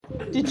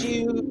Did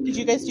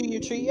you guys do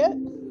your tree yet?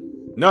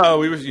 No,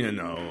 we were,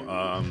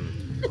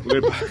 we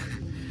were,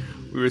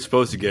 we were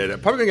supposed to get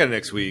it. Probably gonna get it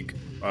next week.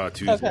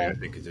 Tuesday, Okay. I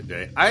think is the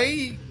day.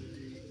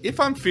 If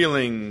I'm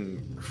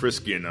feeling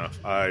frisky enough,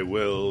 I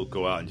will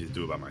go out and just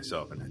do it by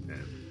myself and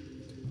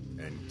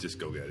just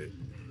go get it.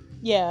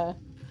 Yeah.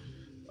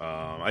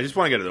 I just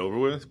want to get it over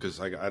with because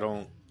I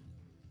don't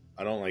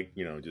like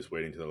just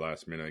waiting to the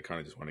last minute. I kind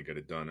of just want to get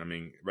it done. I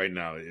mean, right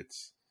now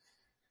it's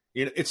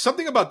it's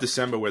something about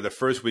December where the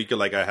first week you're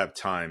like I have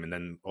time, and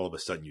then all of a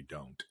sudden you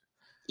don't.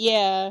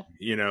 Yeah.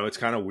 It's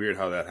kind of weird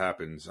how that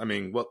happens. I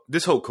mean, well,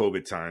 this whole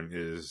COVID time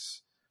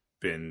has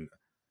been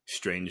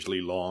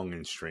strangely long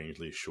and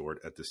strangely short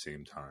at the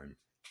same time.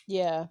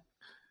 Yeah.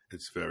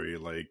 It's very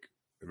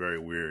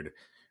weird.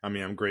 I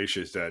mean, I'm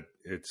gracious that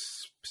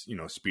it's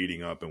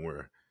speeding up and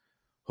we're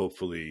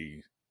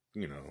hopefully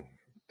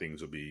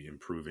things will be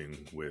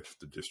improving with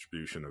the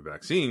distribution of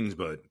vaccines,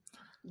 but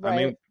Right. I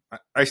mean,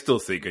 I still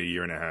think a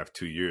year and a half,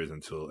 2 years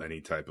until any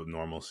type of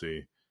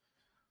normalcy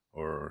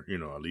or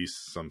at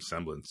least some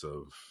semblance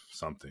of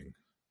something.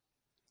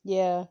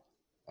 Yeah.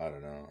 I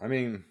don't know. I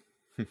mean,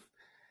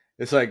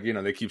 it's like,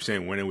 they keep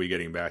saying, when are we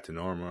getting back to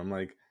normal? I'm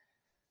like,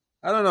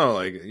 I don't know.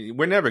 Like,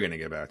 we're never going to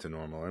get back to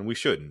normal, and we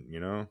shouldn't,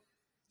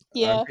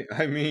 Yeah.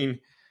 I mean,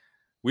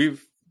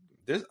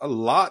 there's a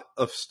lot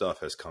of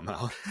stuff has come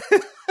out,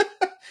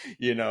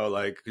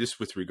 like just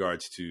with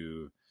regards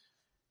to,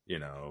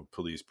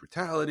 police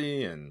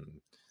brutality and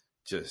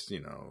just,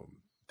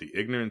 the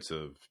ignorance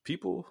of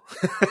people.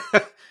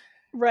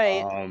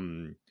 Right.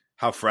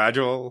 How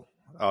fragile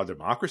our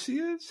democracy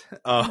is.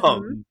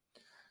 And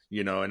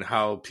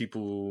how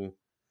people,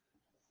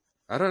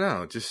 I don't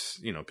know,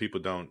 just, people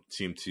don't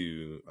seem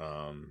to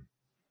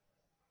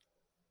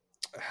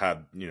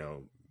have, I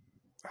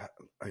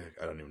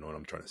don't even know what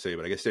I'm trying to say,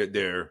 but I guess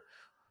they're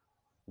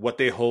what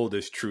they hold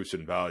as truths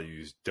and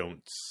values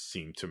don't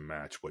seem to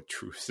match what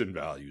truths and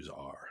values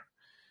are.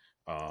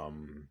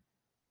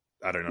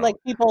 I don't know.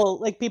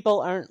 Like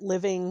people aren't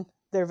living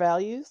their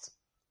values.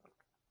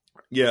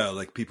 Yeah,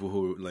 like people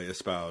who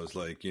espouse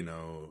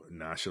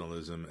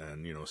nationalism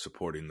and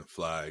supporting the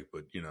flag,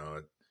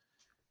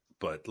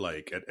 but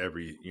like at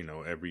every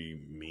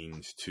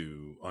means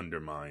to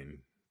undermine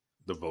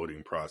the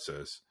voting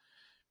process,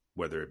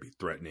 whether it be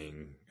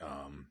threatening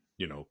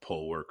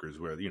poll workers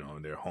where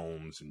in their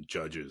homes and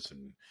judges,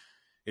 and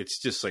it's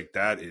just like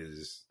that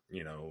is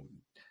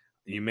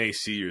you may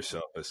see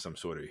yourself as some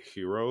sort of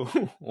hero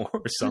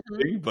or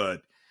something,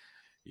 but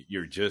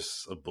you're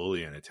just a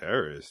bully and a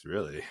terrorist,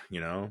 really.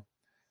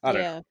 I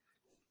don't know.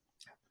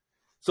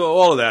 So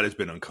all of that has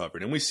been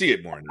uncovered, and we see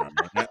it more now.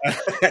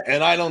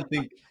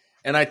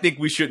 And I think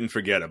we shouldn't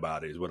forget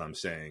about it, is what I'm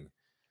saying.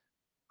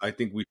 I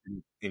think we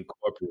can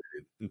incorporate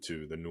it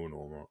into the new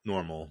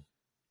normal.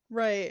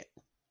 Right.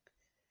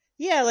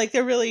 Yeah, like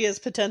there really is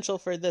potential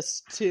for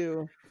this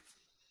to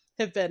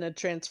have been a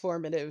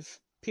transformative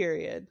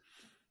period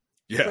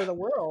for the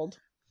world.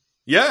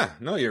 Yeah,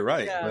 no, you're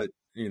right. Yeah.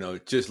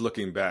 But, just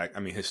looking back,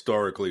 I mean,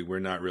 historically, we're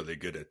not really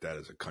good at that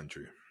as a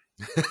country.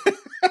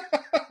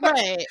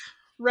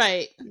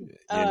 Right.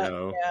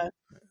 Yeah.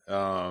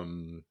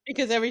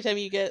 Because every time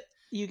you get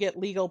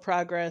legal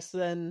progress,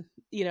 then,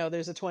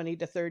 there's a 20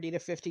 to 30 to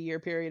 50 year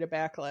period of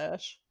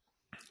backlash.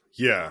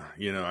 Yeah.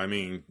 I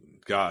mean,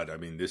 God, I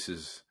mean, this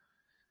is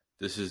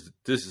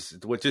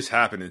what just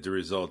happened as a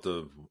result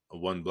of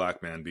one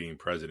black man being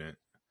president.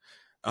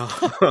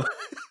 Imagine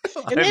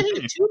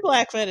if two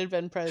black men had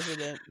been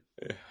president.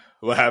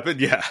 What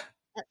happened? Yeah.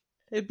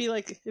 It'd be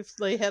like if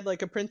they had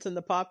like a Prince and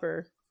the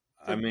Pauper.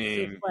 I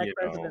mean, black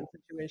president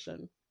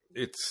situation.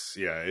 It's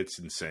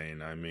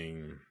insane. I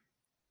mean,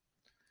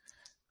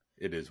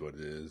 it is what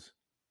it is.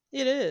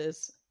 It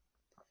is.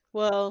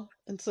 Well,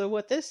 and so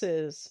what this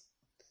is,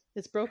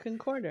 it's Broken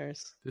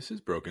Corners. This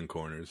is Broken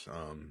Corners.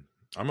 I'm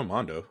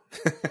Armando.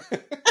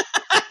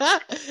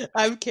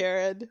 I'm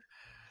Karen.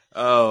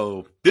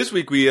 Oh, this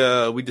week we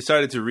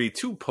decided to read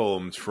two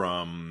poems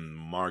from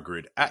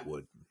Margaret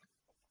Atwood.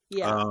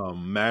 Yeah.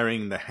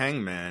 Marrying the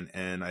Hangman,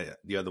 and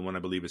the other one I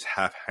believe is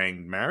Half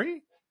Hanged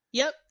Mary.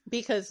 Yep,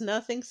 because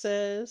nothing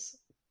says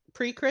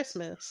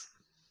pre-Christmas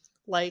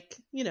like,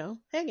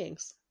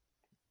 hangings.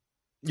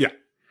 Yeah,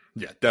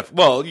 definitely.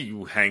 Well,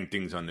 you hang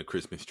things on the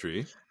Christmas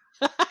tree.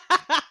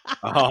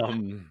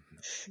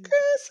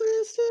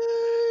 Christmas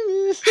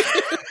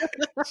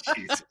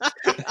tree.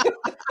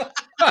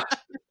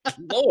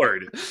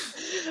 Lord,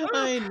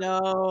 I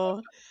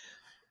know.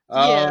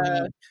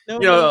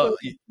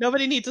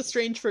 Nobody needs a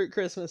strange fruit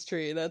Christmas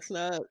tree. That's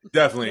not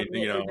definitely what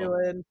we're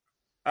doing.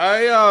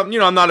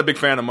 I'm not a big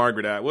fan of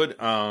Margaret Atwood.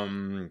 I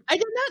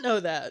did not know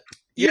that.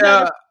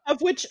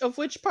 Of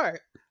which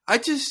part? I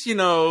just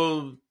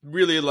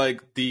really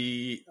like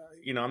the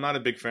I'm not a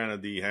big fan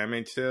of the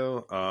Handmaid's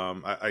Tale.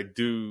 I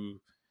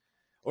do,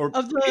 or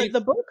of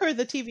the book or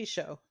the TV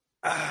show.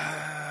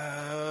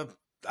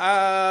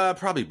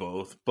 Probably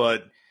both,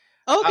 but.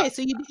 Okay,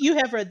 so you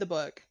have read the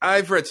book.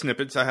 I've read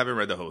snippets. I haven't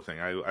read the whole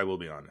thing. I will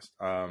be honest.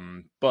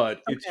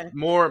 But it's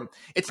more.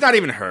 It's not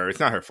even her.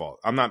 It's not her fault.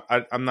 I'm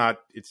not.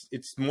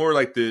 It's more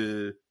like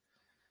the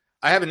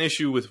I have an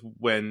issue with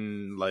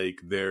when like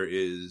there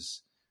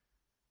is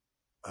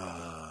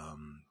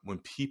when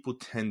people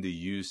tend to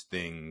use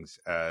things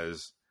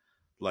as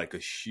like a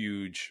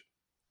huge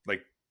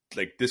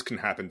like this can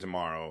happen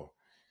tomorrow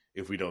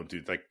if we don't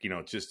do, like, you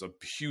know, just a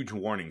huge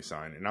warning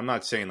sign. And I'm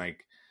not saying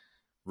like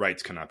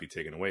rights cannot be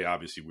taken away.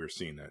 Obviously we're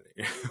seeing that.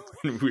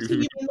 So you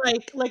mean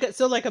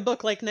like a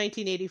book like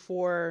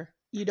 1984,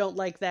 you don't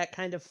like that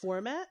kind of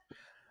format?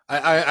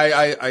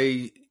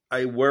 I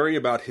worry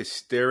about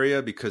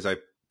hysteria because I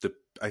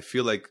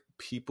feel like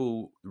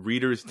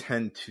readers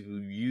tend to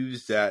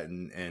use that,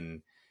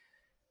 and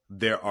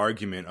their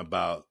argument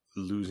about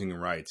losing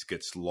rights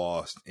gets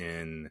lost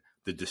in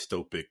the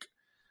dystopic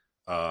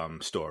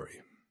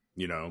story,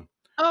 you know?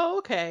 Oh,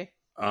 okay.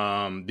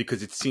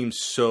 Because it seems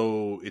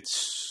so,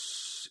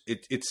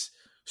 it's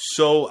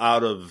so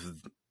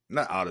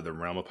not out of the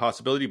realm of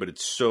possibility, but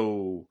it's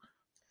so,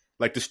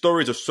 like, the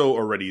stories are so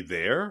already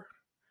there.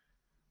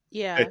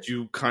 Yeah. That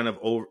you kind of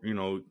over, you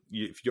know,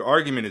 if your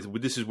argument is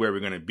this is where we're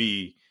going to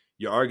be,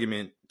 your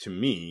argument to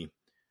me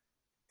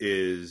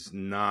is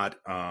not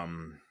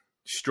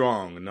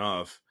strong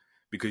enough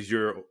because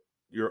you're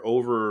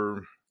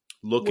overlooking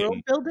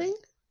world building.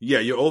 Yeah,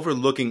 you're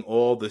overlooking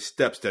all the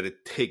steps that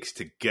it takes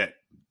to get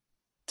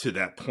to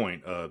that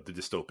point of the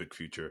dystopic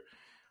future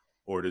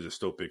or the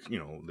dystopic,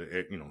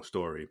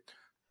 story.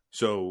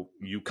 So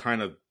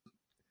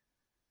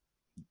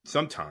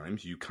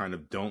sometimes you kind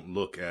of don't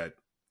look at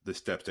the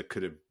steps that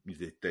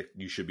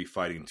you should be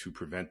fighting to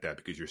prevent that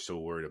because you're so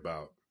worried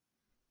about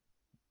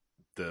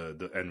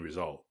the end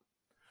result.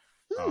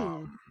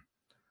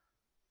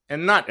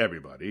 And not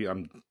everybody.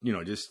 I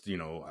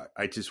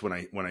just when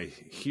I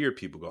hear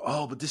people go,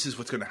 oh, but this is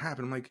what's going to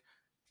happen. I'm like,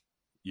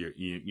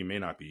 you may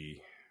not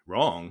be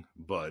wrong,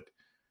 but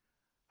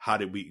how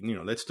did we?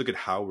 Let's look at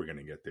how we're going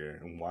to get there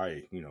and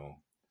why.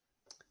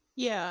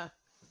 Yeah.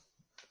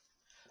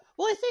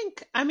 Well,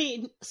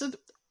 so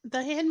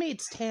The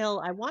Handmaid's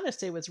Tale, I want to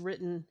say, was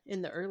written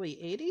in the early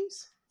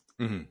 80s.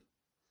 Mm-hmm.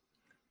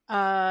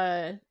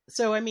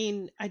 So I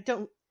mean, I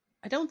don't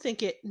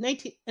think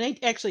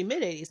actually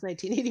mid 80s,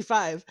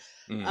 1985.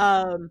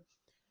 Mm-hmm.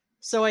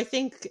 So I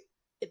think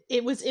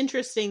it was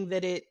interesting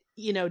that it,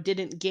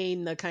 didn't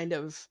gain the kind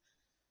of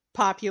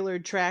popular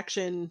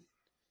traction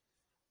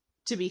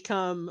to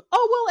become,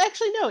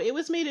 actually no, it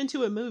was made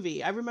into a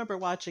movie. I remember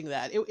watching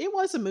that. It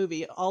was a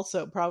movie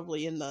also,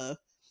 probably in the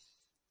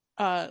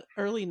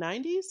early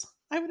 90s,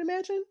 I would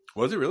imagine.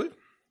 Was it really?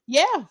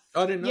 Yeah.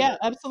 Oh, I didn't know. Yeah,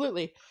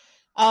 absolutely.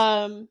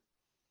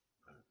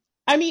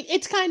 I mean,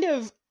 it's kind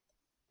of,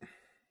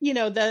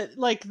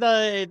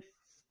 the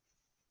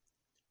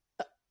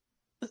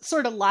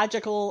sort of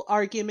logical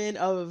argument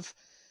of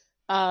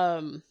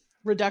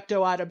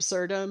reducto ad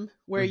absurdum,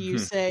 where you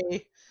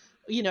say,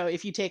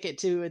 if you take it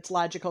to its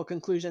logical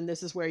conclusion,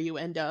 this is where you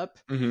end up.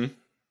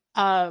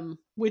 Mm-hmm.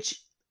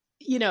 Which,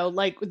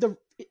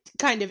 it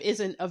kind of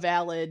isn't a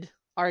valid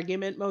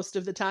argument most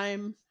of the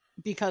time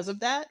because of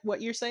that,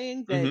 what you're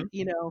saying, that,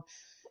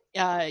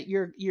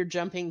 you're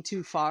jumping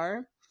too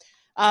far.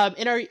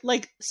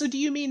 So do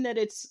you mean that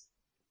it's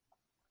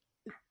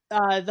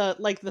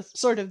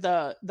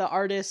the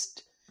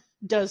artist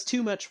does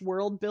too much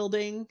world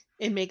building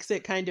and makes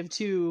it kind of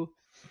too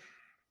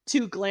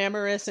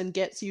glamorous and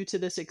gets you to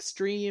this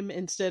extreme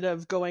instead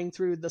of going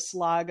through the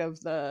slog of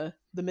the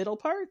middle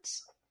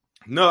parts?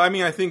 No, I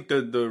mean, I think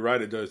the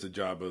writer does the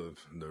job of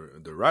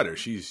the writer.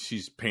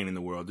 She's painting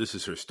the world. This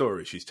is her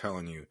story. She's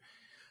telling you,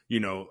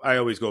 I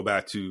always go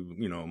back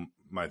to,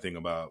 my thing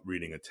about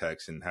reading a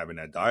text and having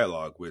that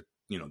dialogue with,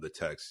 the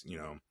text.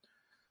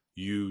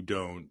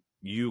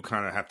 You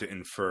kind of have to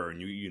infer,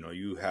 and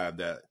you have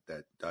that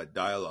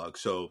dialogue.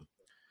 So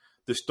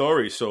the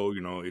story,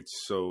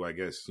 it's so, I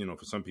guess,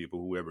 for some people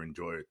who ever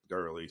enjoy it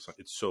thoroughly,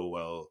 it's so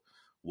well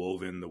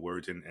woven, the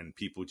words, and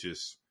people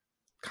just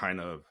kind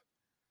of,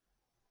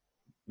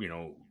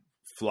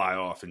 fly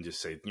off and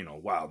just say,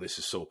 wow, this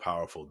is so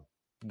powerful.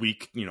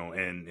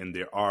 And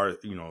there are,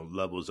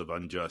 levels of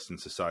unjust in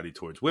society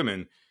towards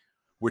women.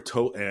 We're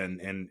told, and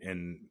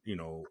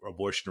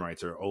abortion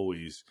rights are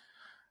always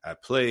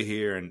at play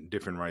here, and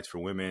different rights for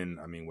women.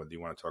 I mean, whether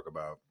you want to talk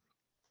about,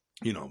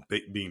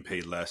 being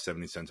paid less,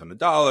 70 cents on the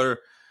dollar,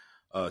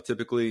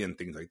 typically, and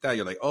things like that.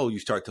 You're like, oh, you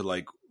start to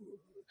like,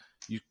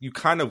 you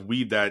kind of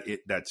weave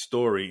that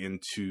story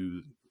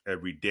into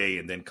every day,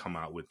 and then come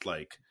out with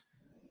like,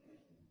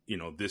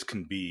 this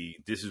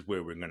is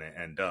where we're going to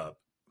end up.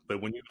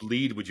 But when you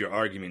lead with your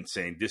argument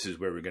saying this is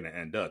where we're going to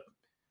end up,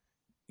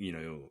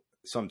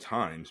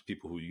 sometimes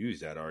people who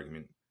use that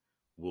argument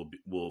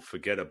will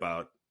forget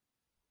about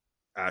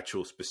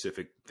actual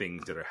specific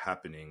things that are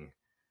happening,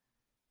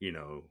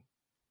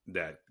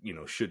 that,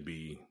 should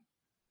be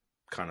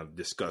kind of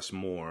discussed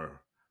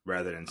more,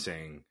 rather than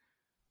saying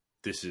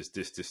this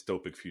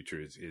dystopic future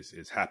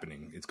is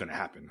happening. It's going to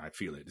happen. I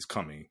feel it. It's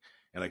coming.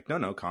 And like,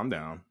 no, calm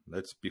down.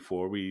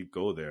 Before we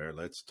go there,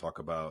 let's talk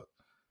about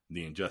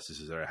the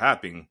injustices that are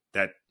happening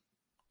that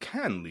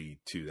can lead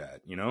to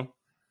that,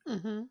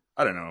 Mm-hmm.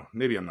 I don't know.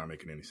 Maybe I'm not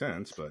making any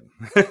sense, but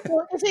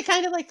well, is it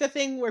kind of like the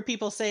thing where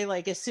people say,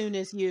 like, as soon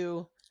as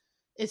you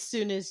as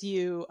soon as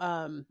you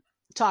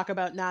talk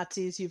about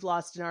Nazis, you've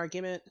lost an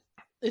argument.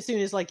 As soon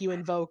as like you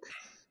invoke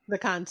the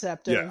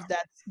concept of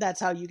that's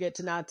how you get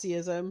to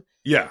Nazism.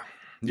 Yeah.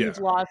 You've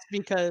lost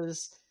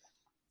because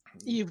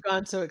you've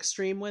gone so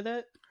extreme with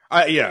it.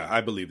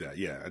 I believe that.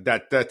 Yeah,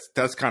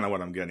 that's kind of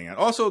what I'm getting at.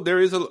 Also, there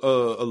is a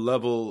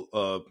level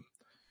of,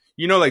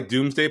 like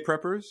doomsday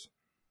preppers.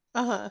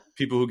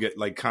 People who get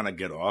like kind of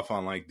get off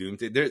on like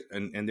doomsday.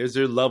 There's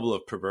their level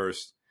of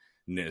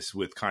perverseness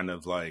with kind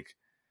of like,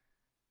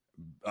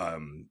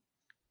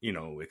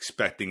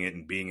 expecting it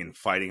and being in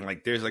fighting.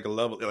 Like there's like a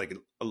level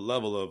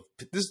of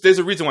this. There's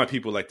a reason why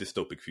people like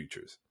dystopic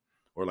futures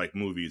or like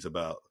movies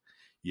about,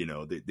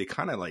 they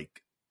kind of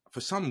like,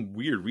 for some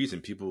weird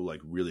reason, people like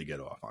really get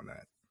off on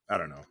that. I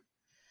don't know.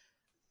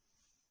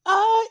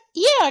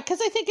 Yeah,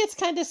 because I think it's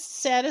kind of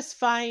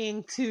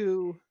satisfying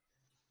to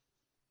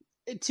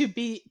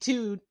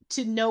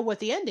know what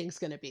the ending's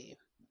going to be,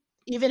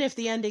 even if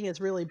the ending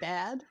is really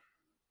bad.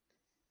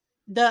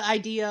 The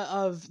idea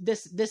of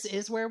this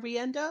is where we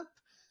end up,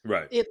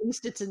 right? At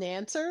least it's an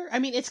answer. I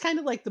mean, it's kind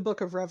of like the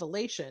Book of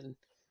Revelation.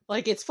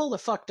 Like it's full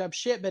of fucked up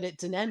shit, but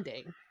it's an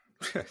ending.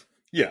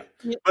 Yeah,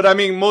 but I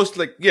mean, most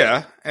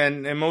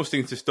and most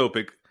things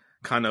dystopic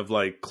kind of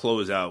like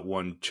close out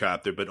one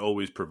chapter, but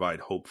always provide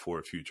hope for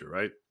a future,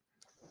 right?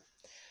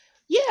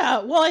 Yeah,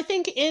 well, I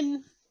think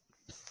in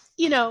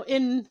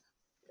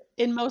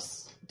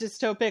most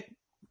dystopic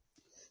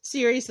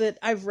series that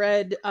I've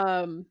read,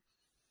 the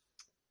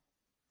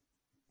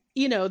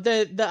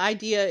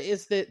idea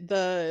is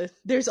that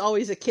there's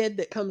always a kid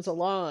that comes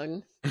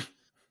along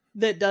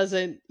that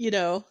doesn't,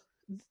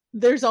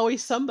 there's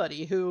always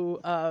somebody who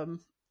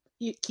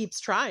keeps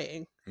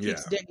trying,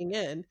 keeps digging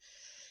in.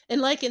 And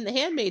like in The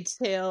Handmaid's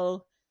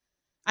Tale,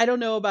 I don't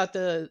know about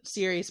the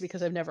series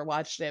because I've never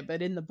watched it,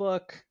 but in the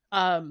book,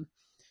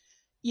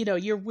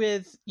 you're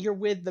with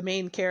the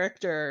main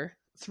character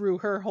through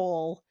her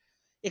whole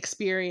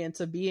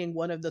experience of being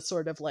one of the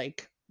sort of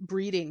like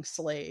breeding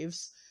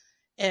slaves.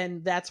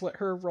 And that's what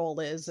her role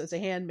is as a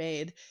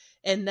handmaid.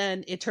 And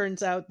then it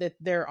turns out that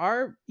there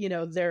are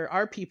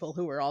people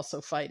who are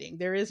also fighting.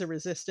 There is a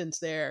resistance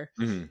there.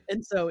 Mm-hmm.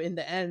 And so in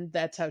the end,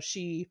 that's how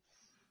she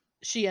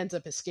ends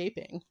up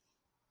escaping.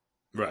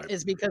 Right.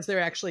 Is because there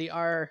actually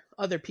are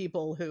other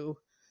people who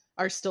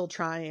are still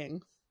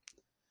trying,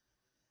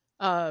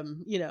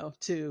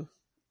 to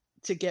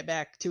get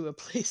back to a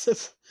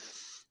place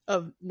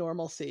of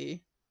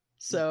normalcy.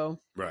 So,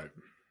 right.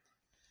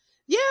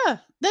 Yeah,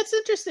 that's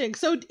interesting.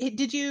 So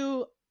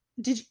you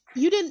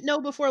didn't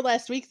know before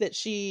last week that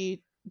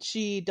she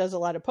does a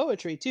lot of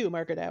poetry too,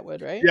 Margaret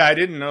Atwood, right? Yeah, I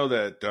didn't know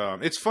that.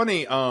 It's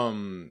funny.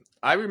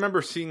 I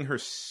remember seeing her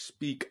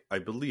speak. I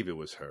believe it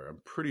was her.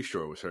 I'm pretty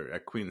sure it was her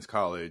at Queens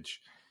College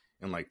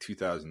in like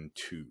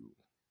 2002.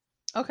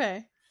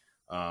 Okay.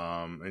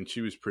 And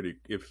she was pretty.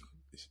 If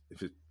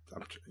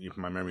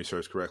my memory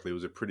serves correctly, it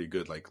was a pretty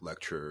good like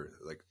lecture,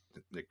 like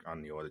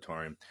on the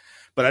auditorium.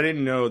 But I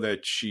didn't know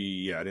that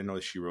she. I didn't know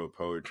that she wrote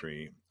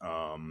poetry.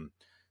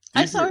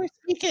 I saw her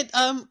speak at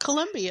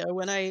Columbia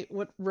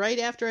right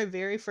after I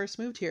very first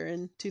moved here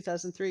in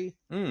 2003.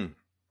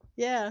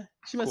 Yeah,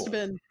 she must have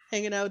been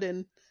hanging out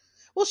in.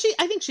 Well,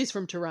 I think she's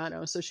from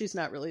Toronto, so she's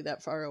not really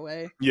that far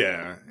away.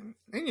 Yeah,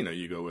 and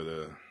you go where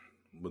the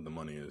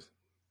money is.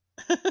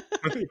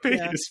 They pay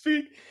you to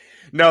speak.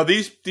 Now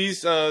these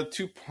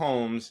two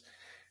poems,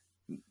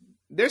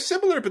 they're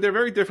similar, but they're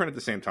very different at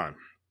the same time.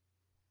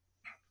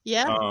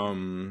 Yeah.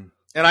 And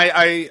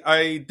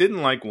I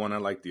didn't like one. I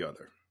liked the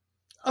other.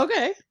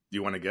 Okay. Do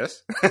you want to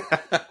guess?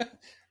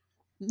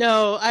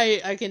 No,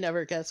 I can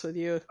never guess with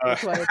you.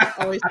 That's why it's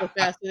always so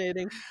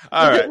fascinating.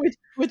 All right.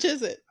 Which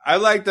is it? I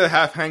like the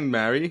half hanged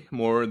Mary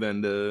more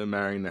than the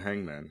marrying the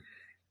hangman.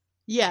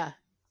 Yeah,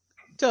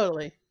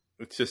 totally.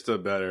 It's just a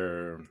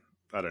better.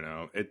 I don't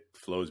know. It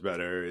flows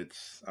better.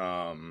 It's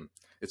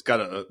got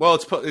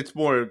it's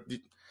more.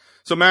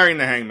 So marrying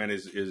the hangman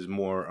is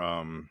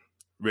more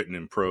written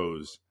in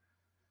prose,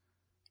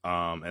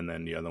 and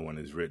then the other one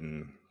is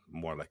written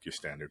more like your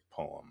standard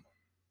poem.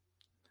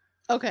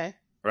 Okay.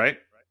 Right?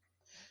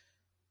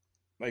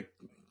 Like,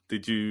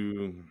 did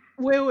you...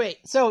 Wait.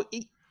 So,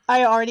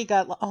 I already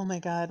got... Oh my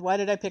God, why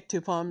did I pick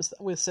two poems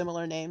with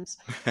similar names?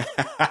 This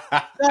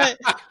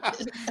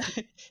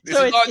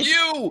is on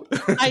you!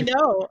 I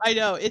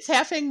know. It's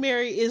Half Hanged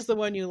Mary is the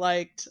one you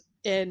liked,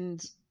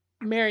 and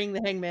Marrying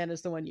the Hangman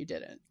is the one you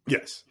didn't.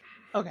 Yes.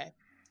 Okay.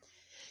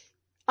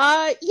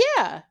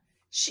 Yeah.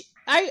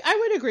 I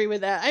would agree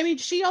with that. I mean,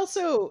 she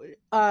also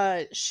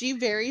she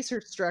varies her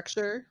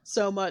structure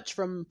so much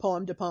from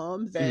poem to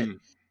poem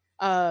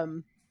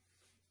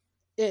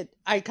that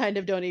I kind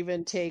of don't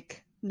even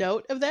take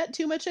note of that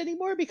too much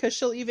anymore, because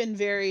she'll even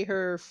vary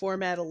her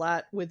format a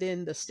lot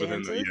within the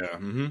stanzas.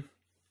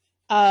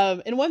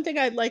 And one thing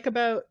I like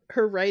about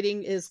her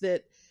writing is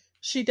that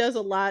she does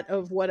a lot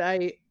of what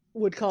I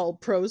would call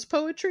prose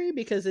poetry,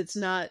 because it's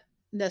not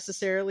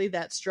necessarily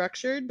that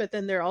structured, but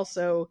then they're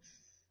also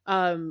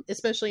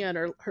especially on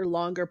her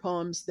longer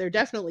poems, there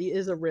definitely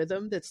is a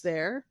rhythm that's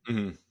there.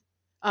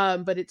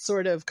 but it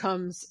sort of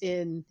comes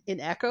in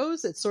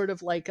echoes. It's sort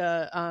of like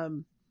a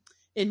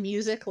in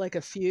music, like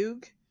a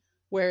fugue,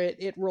 where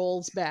it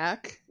rolls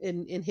back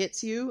and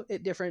hits you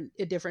at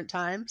different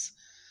times.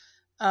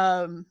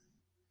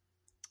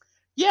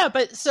 Yeah,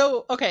 but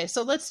so okay,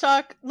 so let's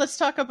talk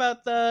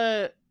about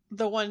the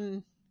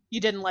one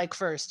you didn't like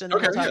first, and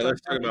then we'll talk about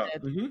let's talk what we about.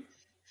 did.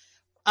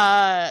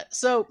 Mm-hmm.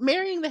 So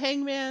Marrying the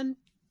Hangman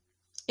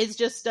is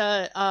just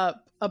a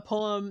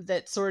poem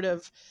that sort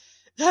of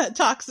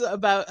talks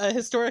about a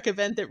historic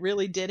event that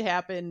really did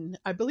happen,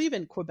 I believe,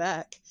 in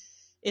Quebec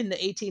in the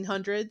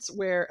 1800s,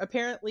 where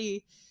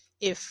apparently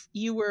if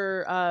you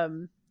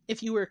were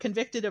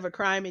convicted of a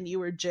crime and you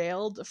were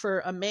jailed,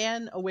 for a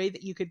man, a way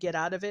that you could get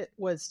out of it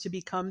was to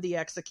become the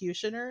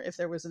executioner if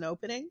there was an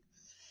opening.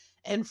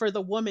 And for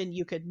the woman,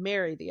 you could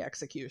marry the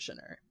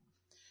executioner.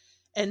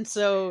 And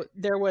so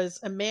there was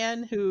a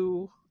man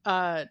who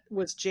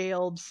was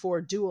jailed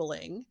for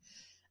dueling,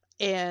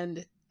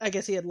 and I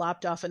guess he had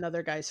lopped off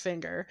another guy's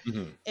finger,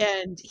 Mm-hmm.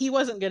 and he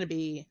wasn't going to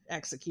be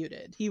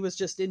executed. He was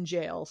just in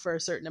jail for a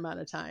certain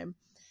amount of time.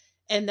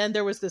 And then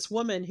there was this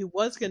woman who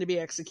was going to be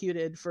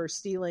executed for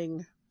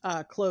stealing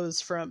clothes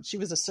from, she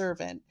was a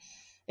servant,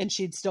 and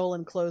she'd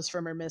stolen clothes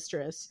from her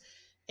mistress.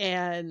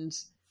 And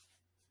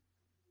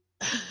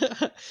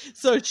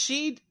so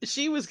she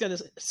was going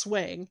to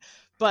swing,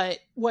 but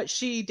what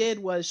she did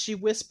was she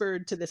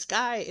whispered to this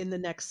guy in the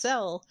next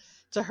cell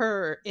to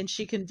her, and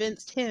she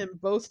convinced him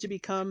both to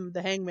become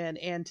the hangman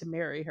and to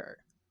marry her.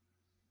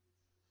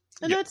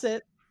 And Yep. that's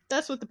it.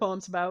 That's what the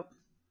poem's about.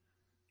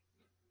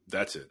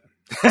 That's it.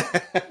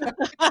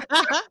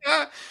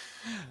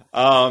 Yeah,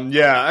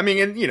 I mean,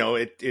 and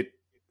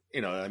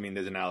I mean,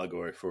 there's an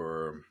allegory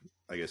for,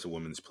 I guess, a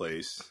woman's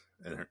place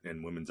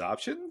and women's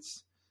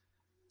options.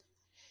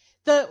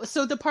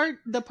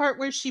 The part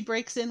where she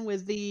breaks in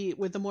with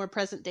the more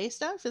present day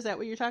stuff, is that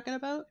what you're talking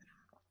about?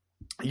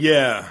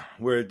 Yeah,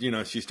 where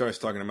she starts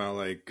talking about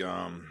like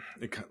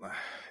it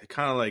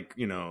kind of like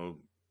I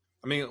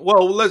mean,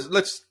 well,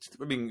 let's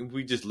I mean,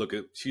 we just look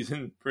at, she's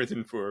in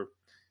prison for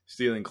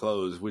stealing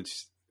clothes,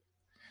 which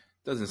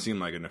doesn't seem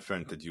like an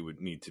offense that you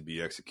would need to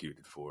be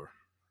executed for.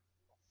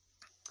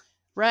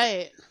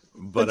 Right.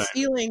 But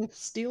stealing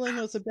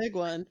was a big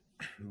one.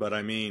 But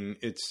I mean,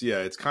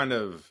 it's kind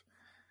of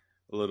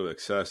a little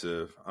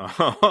excessive.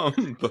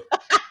 But...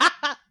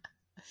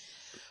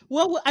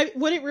 Well,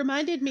 what it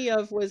reminded me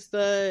of was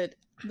the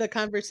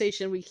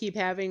conversation we keep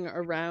having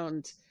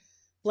around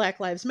Black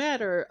Lives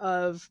Matter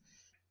of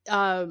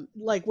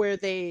like where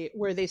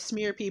they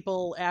smear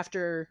people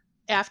after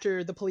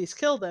the police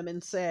kill them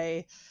and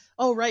say,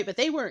 oh, right, but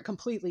they weren't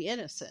completely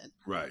innocent.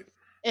 Right.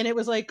 And it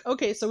was like,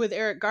 okay, so with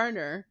Eric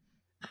Garner,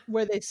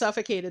 where they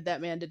suffocated that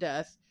man to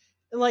death,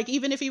 like,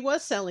 even if he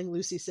was selling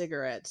Lucy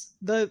cigarettes,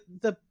 the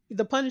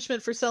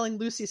punishment for selling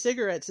Lucy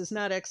cigarettes is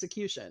not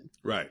execution.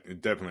 Right.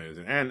 It definitely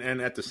isn't.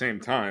 And at the same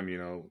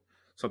time,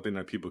 something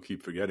that people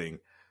keep forgetting,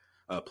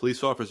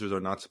 police officers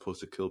are not supposed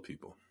to kill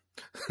people.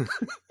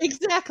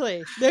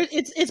 Exactly.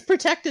 It's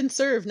protect and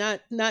serve,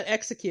 not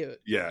execute.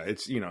 Yeah,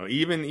 it's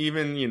even if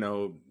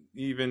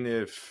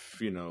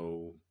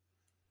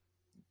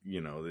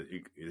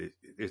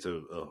it's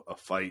a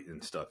fight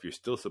and stuff, you're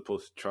still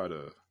supposed to try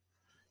to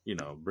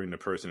bring the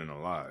person in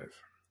alive.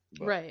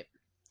 But...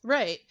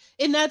 right.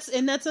 And that's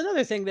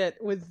another thing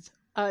that with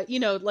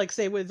like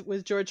say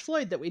with George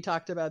Floyd that we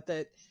talked about,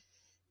 that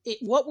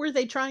what were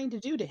they trying to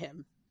do to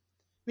him?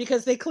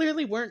 Because they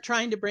clearly weren't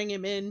trying to bring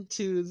him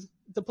into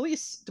the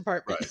police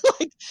department, right.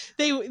 Like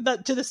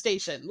to the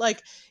station.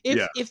 Like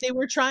if they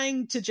were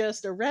trying to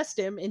just arrest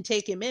him and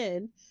take him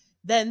in,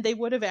 then they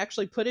would have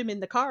actually put him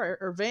in the car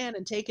or van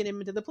and taken him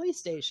into the police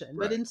station.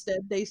 Right. But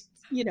instead they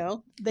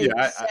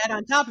sat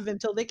on top of him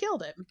till they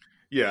killed him.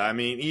 Yeah. I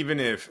mean, even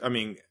if,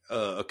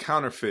 a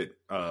counterfeit,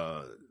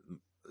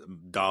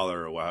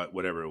 dollar or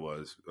whatever it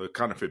was, a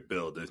counterfeit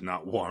bill does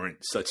not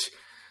warrant such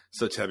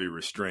heavy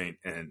restraint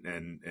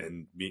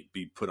and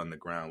be put on the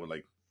ground with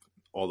like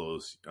all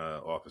those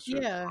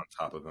officers on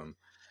top of him.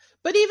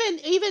 But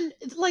even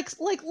like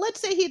let's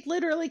say he'd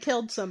literally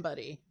killed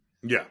somebody.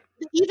 Yeah.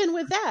 Even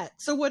with that,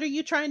 so what are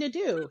you trying to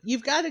do?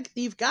 You've got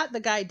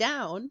the guy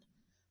down,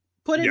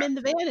 put him in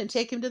the van and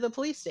take him to the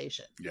police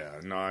station. Yeah.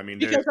 No, I mean,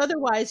 because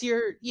otherwise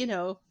you're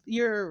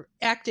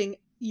acting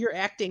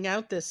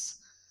out this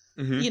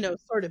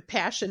sort of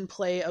passion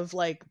play of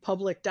like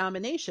public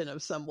domination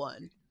of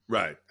someone.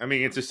 Right. I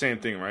mean, it's the same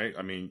thing, right?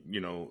 I mean,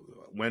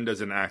 when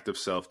does an act of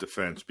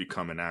self-defense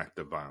become an act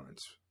of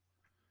violence?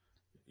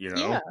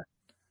 Yeah.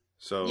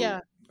 So,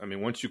 I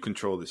mean, once you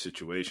control the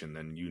situation,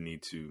 then you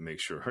need to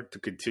make sure to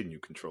continue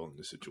controlling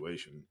the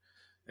situation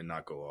and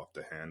not go off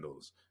the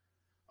handles.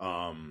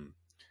 The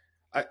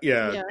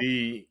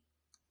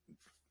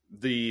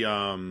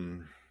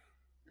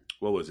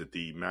what was it?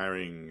 The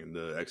marrying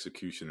the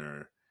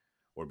executioner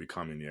or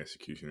becoming the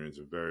executioner is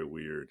a very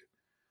weird,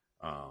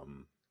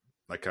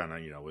 I kind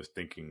of, was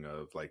thinking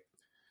of like,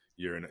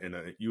 you're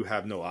you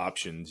have no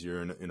options.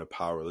 You're in a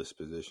powerless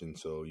position.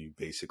 So you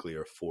basically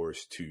are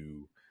forced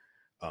to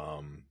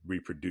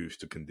reproduce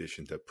the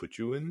conditions that put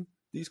you in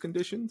these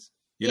conditions,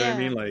 You know what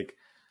I Yeah. mean? Like,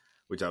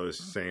 which I was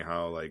saying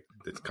how like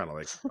it's kind of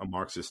like a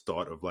Marxist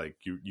thought of like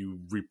you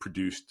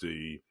reproduce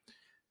the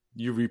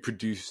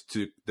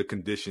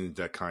conditions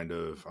that kind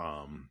of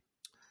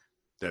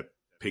that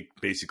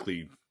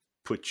basically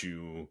put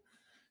you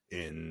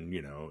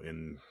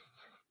in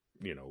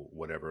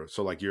whatever.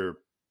 So like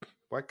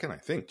what can I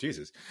think?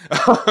 Jesus,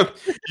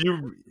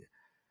 you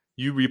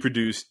you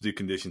reproduce the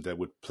conditions that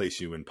would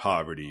place you in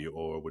poverty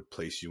or would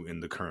place you in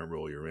the current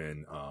role you're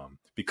in,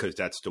 because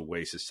that's the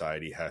way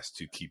society has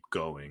to keep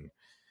going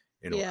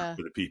in order Yeah.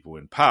 for the people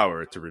in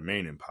power to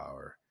remain in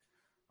power.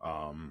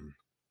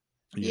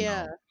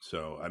 Yeah.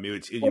 So I mean,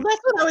 Well,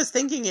 that's what I was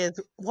thinking is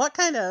what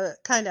kind of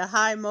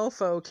high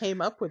mofo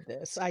came up with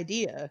this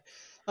idea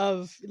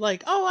of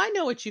like, oh, I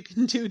know what you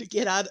can do to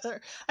get out of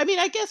there. I mean,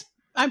 I guess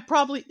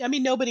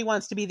nobody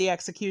wants to be the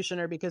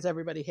executioner because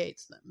everybody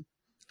hates them.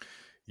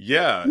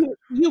 yeah,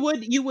 You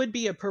would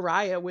be a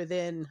pariah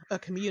within a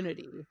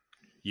community.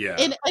 yeah,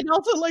 And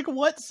also like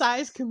what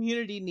size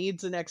community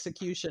needs an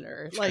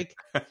executioner? Like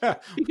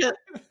because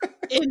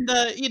in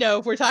the,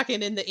 if we're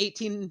talking in the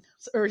 18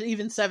 or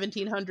even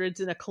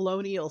 1700s in a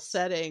colonial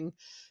setting,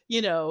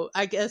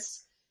 I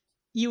guess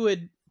you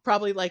would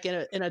probably like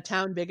in a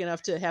town big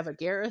enough to have a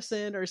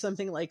garrison or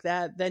something like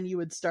that, then you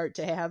would start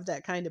to have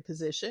that kind of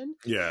position.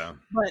 yeah.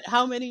 But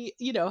how many,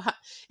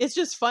 it's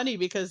just funny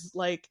because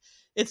like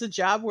it's a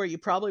job where you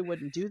probably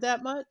wouldn't do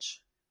that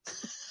much.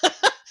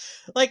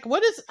 Like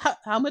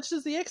how much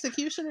does the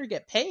executioner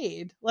get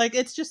paid? Like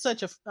it's just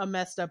such a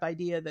messed up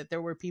idea that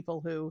there were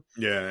people who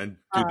And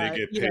do they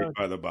get paid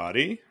by the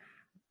body?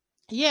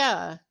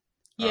 Yeah.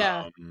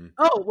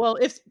 Oh, well,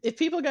 if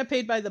people got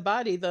paid by the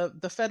body,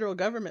 the federal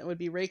government would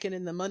be raking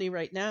in the money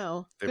right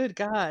now. Good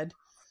God.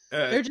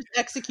 They're just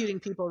executing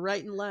people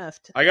right and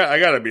left. I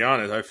got to be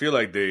honest. I feel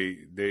like they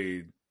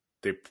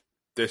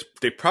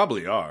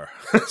probably are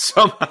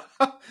somehow.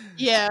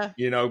 Yeah.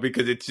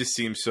 Because it just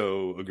seems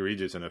so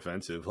egregious and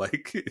offensive.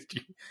 Like,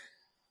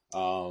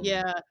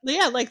 yeah.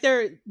 Like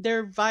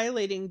they're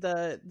violating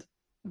the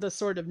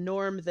sort of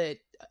norm that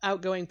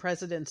outgoing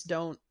presidents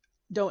don't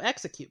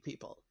execute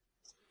people.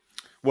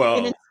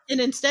 Well,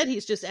 and instead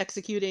he's just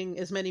executing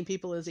as many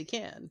people as he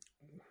can.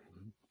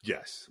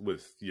 Yes,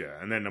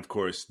 and then of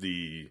course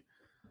the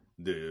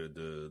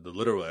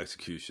literal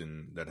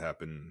execution that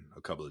happened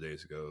a couple of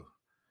days ago.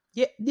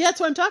 Yeah, that's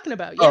what I'm talking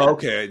about. Yeah. Oh,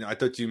 okay. I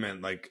thought you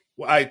meant I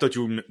thought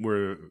you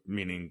were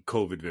meaning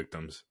COVID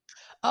victims.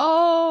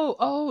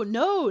 Oh,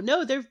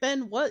 no. There've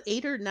been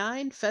 8 or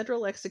 9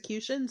 federal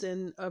executions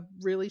in a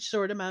really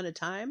short amount of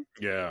time.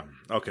 Yeah.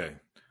 Okay.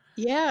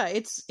 Yeah,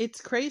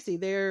 it's crazy.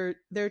 They're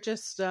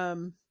just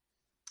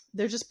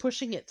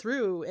pushing it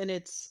through, and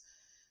it's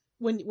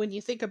when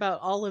you think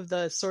about all of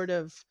the sort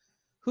of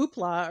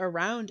hoopla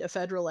around a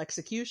federal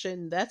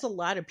execution, that's a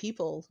lot of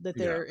people that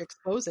they're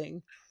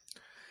exposing.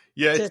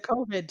 Yeah, to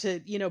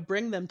COVID to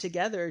bring them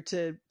together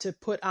to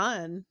put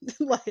on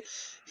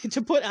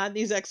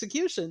these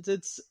executions.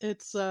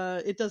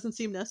 It doesn't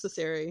seem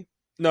necessary.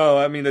 No,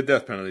 I mean the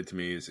death penalty to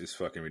me is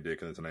fucking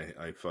ridiculous, and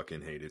I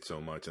fucking hate it so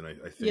much. And I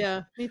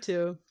think me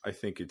too. I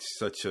think it's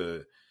such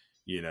a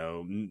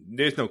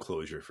there's no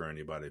closure for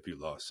anybody if you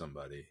lost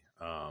somebody.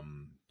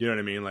 You know what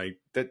I mean? Like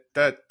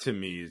that to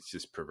me is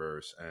just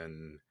perverse,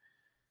 and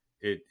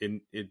it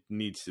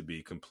needs to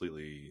be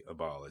completely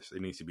abolished.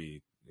 It needs to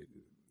be.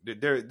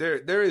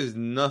 There is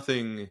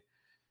nothing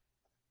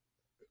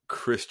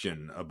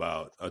Christian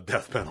about a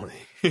death penalty.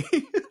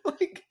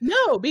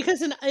 No,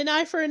 because an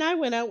eye for an eye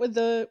went out with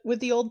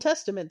the Old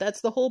Testament. That's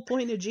the whole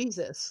point of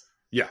Jesus.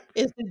 Yeah,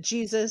 is that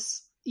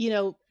Jesus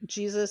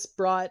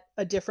brought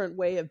a different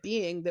way of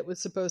being that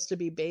was supposed to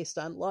be based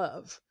on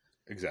love,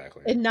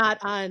 exactly, and not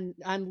on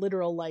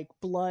literal like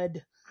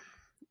blood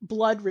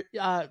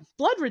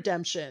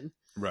redemption.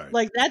 Right.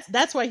 Like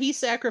that's why he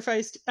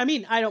sacrificed. I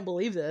mean, I don't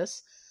believe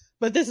this,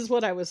 but this is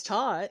what I was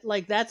taught.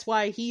 Like that's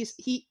why he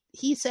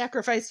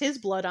sacrificed his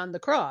blood on the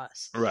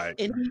cross. Right.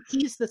 And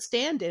he's the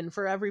stand-in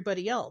for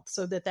everybody else,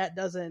 so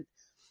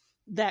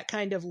that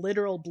kind of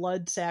literal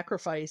blood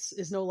sacrifice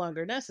is no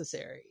longer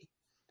necessary.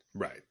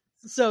 Right.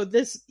 So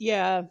this,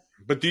 yeah.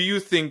 But do you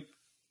think,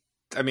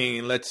 I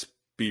mean, let's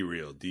be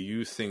real. Do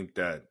you think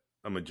that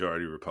a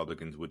majority of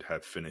Republicans would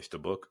have finished the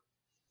book?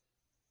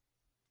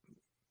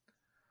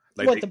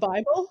 Like the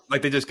Bible?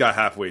 Like they just got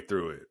halfway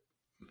through it.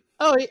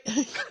 Oh,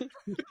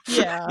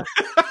 yeah.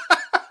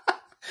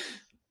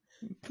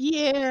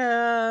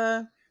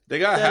 Yeah. They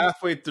got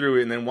halfway through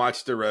it and then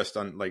watched the rest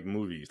on like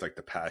movies, like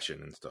The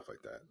Passion and stuff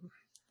like that.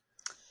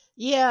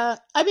 Yeah.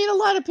 I mean, a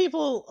lot of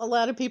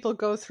people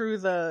go through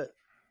the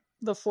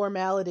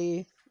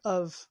formality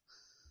of,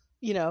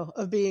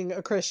 of being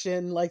a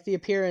Christian, like the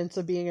appearance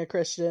of being a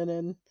Christian.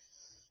 And,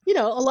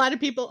 a lot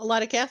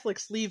of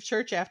Catholics leave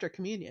church after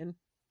communion.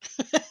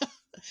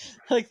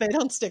 Like they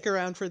don't stick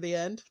around for the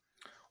end.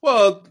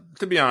 Well,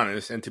 to be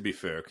honest and to be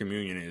fair,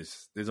 communion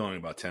there's only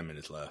about 10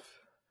 minutes left.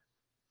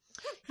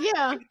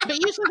 Yeah, but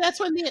usually that's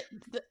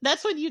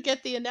when you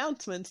get the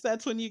announcements.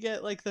 That's when you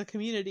get like the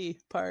community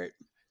part.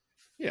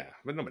 Yeah,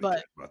 but nobody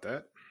cares about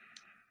that.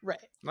 Right.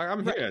 Like,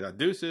 I'm Right. here.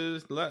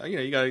 Deuces.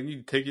 You know,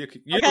 you take your.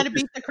 I gotta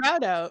beat the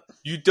crowd out.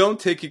 You don't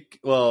take it.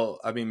 Well,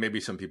 I mean,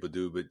 maybe some people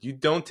do, but you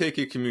don't take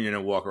your communion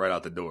and walk right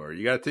out the door.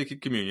 You got to take your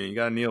communion. You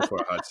got to kneel for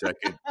a hot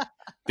second.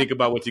 Think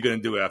about what you're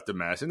going to do after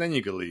mass, and then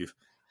you can leave.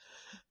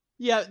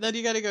 Yeah, then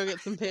you gotta go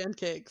get some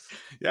pancakes.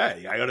 Yeah,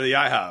 you got to go to the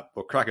IHOP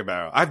or Cracker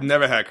Barrel. I've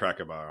never had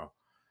Cracker Barrel.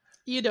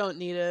 You don't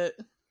need it.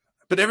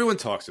 But everyone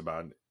talks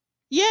about it.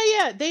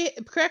 Yeah.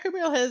 Cracker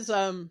Barrel has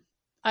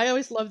I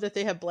always love that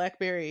they have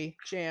blackberry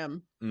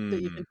jam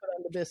that you can put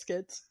on the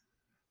biscuits.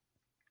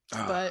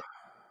 But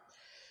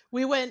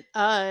we went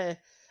a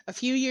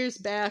few years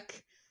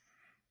back.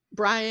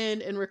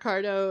 Brian and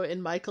Ricardo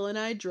and Michael and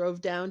I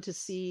drove down to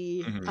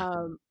see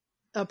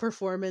a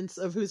performance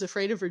of Who's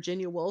Afraid of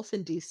Virginia Woolf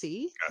in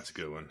DC. That's a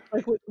good one.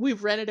 Like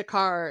we've rented a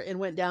car and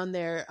went down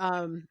there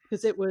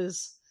because it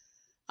was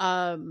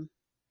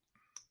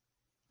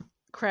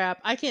crap.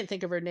 I can't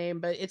think of her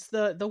name, but it's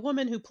the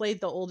woman who played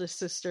the oldest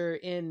sister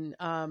in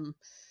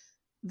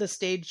the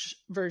stage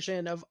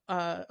version of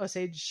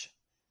Osage.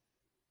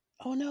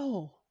 Oh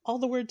no, all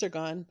the words are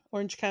gone.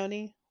 Orange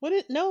County.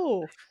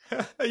 No.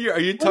 Are you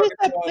What is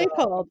that play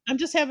called? I'm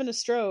just having a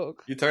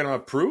stroke. You talking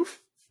about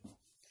Proof?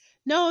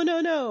 No.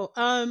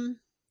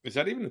 Is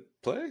that even a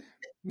play?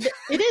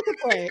 It is a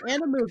play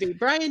and a movie.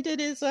 Brian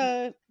did his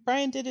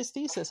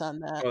thesis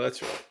on that. Oh,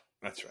 that's right.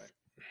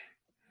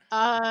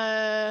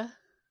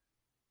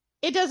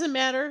 It doesn't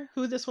matter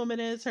who this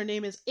woman is. Her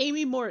name is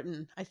Amy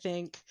Morton, I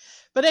think.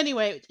 But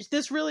anyway,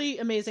 this really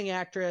amazing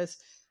actress.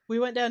 We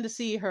went down to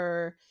see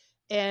her,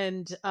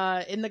 and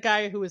the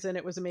guy who was in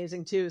it was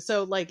amazing too.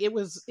 So like it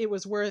was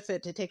worth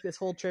it to take this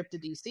whole trip to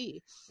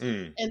DC.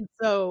 And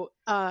so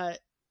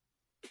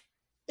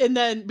and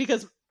then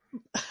because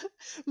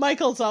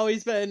Michael's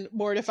always been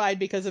mortified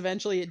because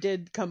eventually it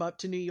did come up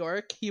to New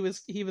York. He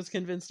was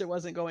convinced it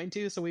wasn't going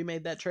to, so we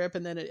made that trip,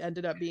 and then it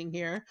ended up being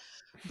here.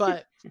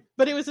 But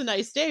it was a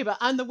nice day. But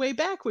on the way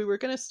back, we were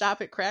going to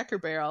stop at Cracker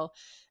Barrel,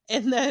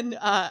 and then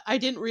I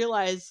didn't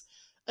realize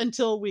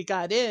until we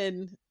got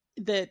in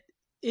that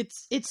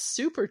it's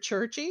super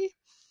churchy.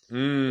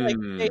 Like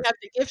they have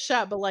the gift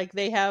shop, but like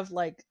they have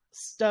like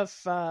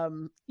stuff,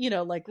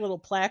 like little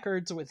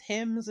placards with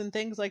hymns and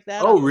things like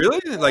that. Oh, really?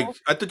 Like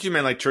I thought you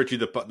meant like churchy,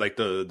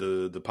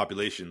 the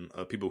population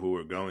of people who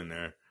were going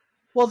there.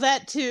 Well,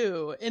 that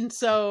too. And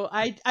so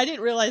I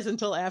didn't realize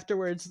until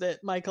afterwards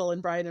that Michael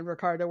and Brian and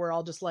Ricardo were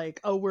all just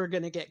like, oh, we're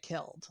going to get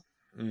killed.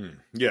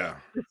 Yeah.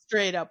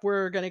 Straight up.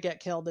 We're going to get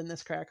killed in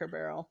this Cracker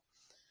Barrel.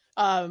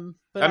 But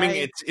I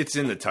mean, it's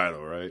in the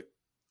title, right?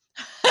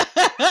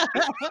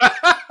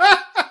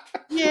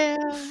 Yeah.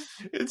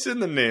 It's in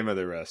the name of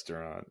the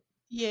restaurant.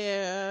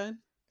 Yeah.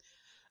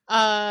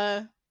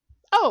 But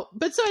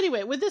so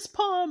anyway, with this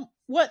poem,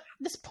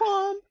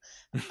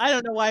 I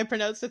don't know why I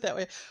pronounced it that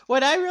way.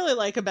 What I really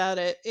like about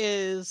it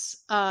is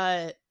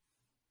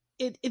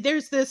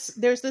there's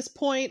this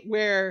point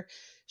where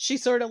she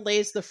sort of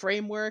lays the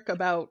framework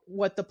about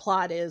what the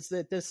plot is,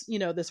 that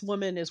this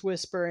woman is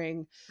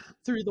whispering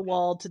through the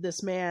wall to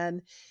this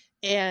man,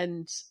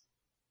 and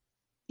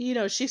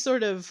she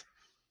sort of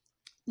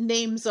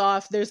names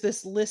off, there's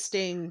this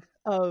listing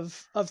of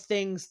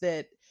things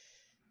that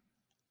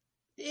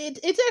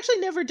it's actually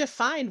never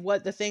defined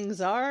what the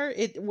things are,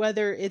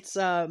 whether it's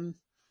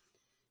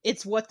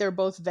what they're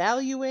both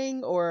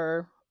valuing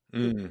or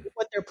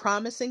what they're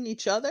promising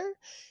each other.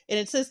 And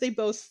it says they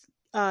both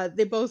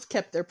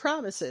kept their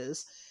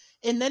promises.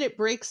 And then it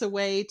breaks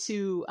away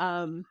to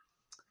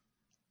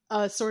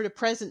a sort of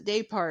present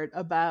day part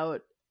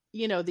about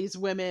these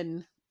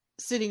women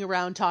sitting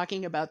around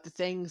talking about the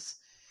things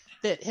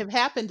that have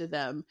happened to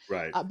them.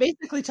 Right.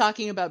 Basically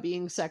talking about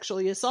being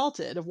sexually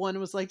assaulted. One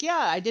was like, yeah,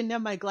 I didn't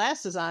have my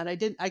glasses on. I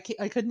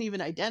couldn't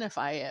even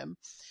identify him.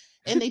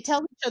 And they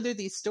tell each other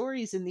these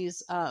stories in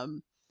these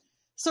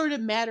sort of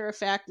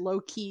matter-of-fact,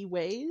 low-key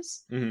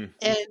ways. And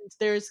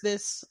there's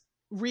this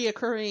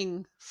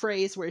reoccurring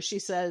phrase where she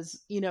says,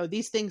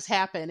 these things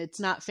happen. It's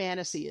not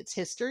fantasy, it's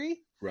history.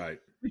 Right.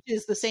 Which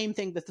is the same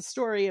thing that the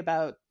story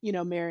about,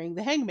 marrying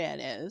the hangman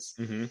is.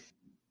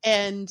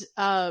 And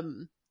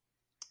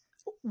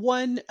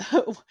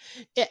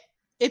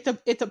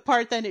it's a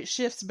part, then it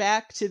shifts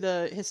back to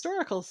the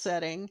historical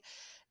setting,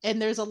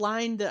 and there's a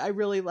line that I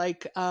really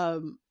like.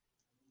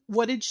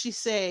 What did she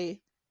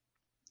say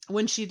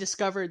when she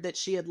discovered that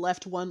she had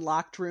left one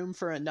locked room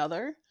for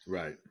another?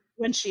 Right.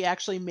 When she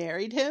actually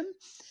married him.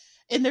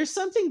 And there's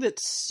something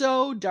that's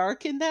so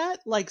dark in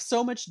that, like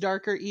so much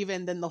darker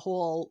even than the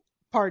whole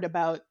part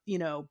about,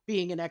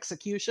 being an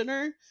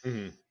executioner.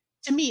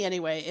 To me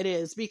anyway, it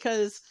is,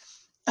 because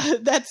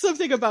that's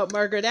something about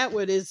Margaret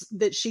Atwood, is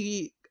that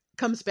she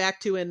comes back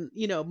to in,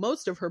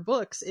 most of her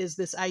books, is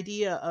this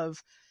idea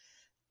of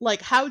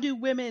like, how do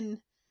women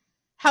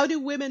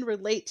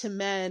relate to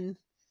men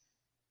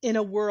in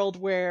a world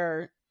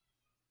where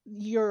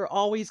you're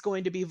always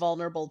going to be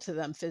vulnerable to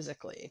them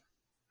physically.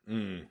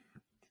 And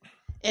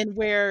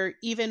where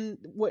even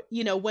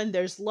when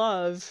there's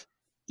love,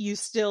 you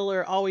still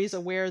are always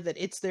aware that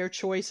it's their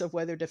choice of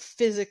whether to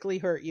physically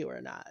hurt you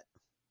or not.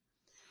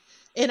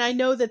 And I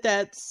know that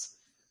that's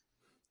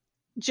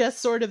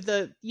just sort of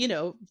the,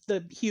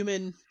 the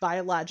human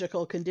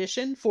biological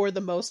condition for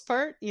the most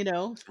part,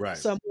 Right.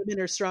 some women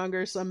are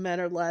stronger, some men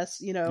are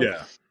less,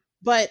 Yeah.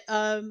 but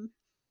I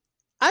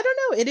don't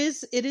know, it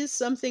is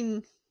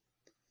something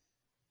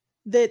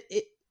that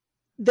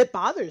that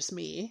bothers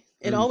me.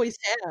 It Mhm. always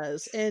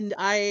has. And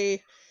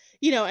I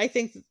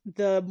think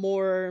the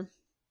more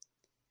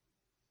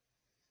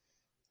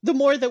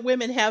that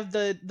women have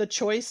the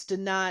choice to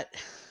not,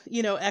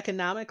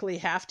 economically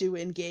have to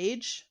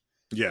engage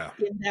Yeah.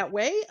 in that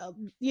way,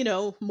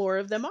 more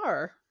of them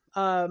are.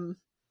 Um,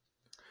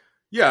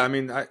 Yeah. I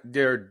mean,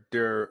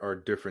 there are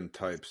different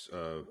types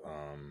of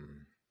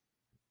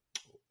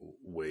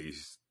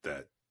ways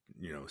that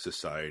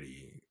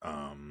society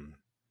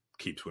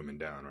keeps women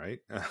down, right?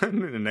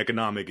 And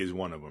economic is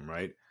one of them,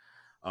 right?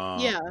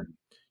 Um, yeah,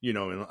 in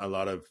a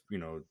lot of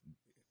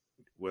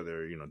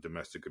whether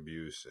domestic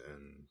abuse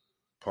and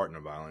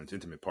partner violence,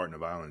 intimate partner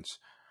violence,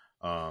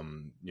 a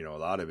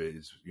lot of it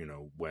is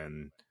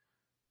when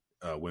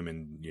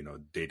women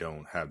they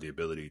don't have the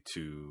ability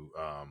to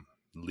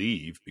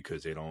leave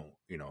because they don't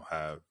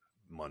have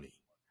money.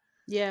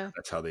 yeah.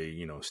 That's how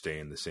they stay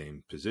in the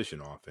same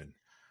position often.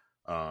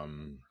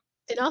 um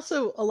And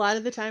also, a lot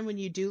of the time when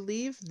you do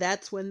leave,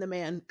 that's when the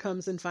man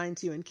comes and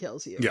finds you and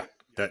kills you. yeah,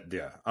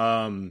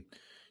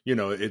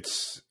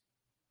 it's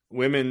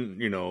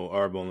women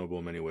are vulnerable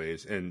in many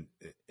ways, and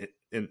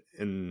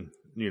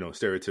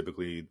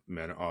stereotypically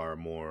men are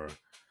more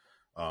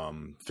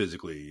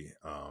physically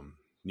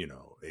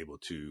able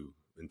to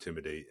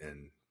intimidate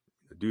and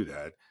do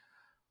that.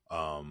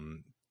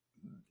 um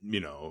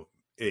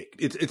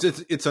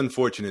it's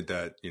unfortunate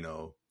that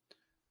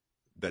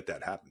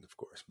that happened, of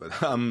course, but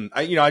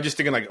I just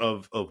thinking like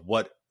of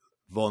what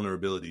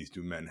vulnerabilities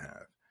do men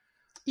have.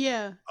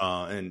 Yeah,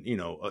 And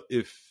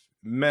if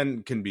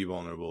men can be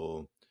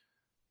vulnerable,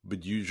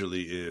 but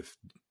usually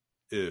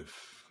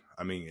if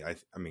I mean I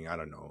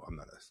don't know, I'm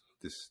not a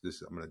this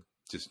I'm gonna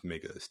just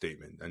make a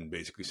statement and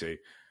basically say,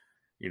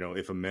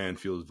 if a man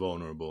feels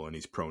vulnerable and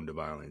he's prone to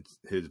violence,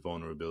 his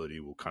vulnerability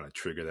will kind of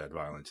trigger that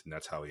violence, and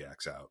that's how he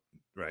acts out,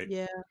 right?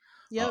 yeah,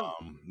 yep,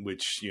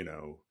 Which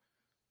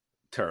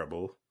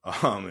terrible,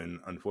 and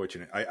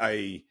unfortunate.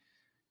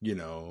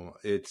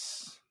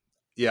 It's,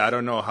 yeah, I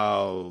don't know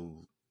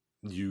how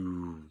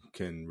you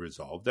can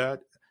resolve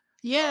that.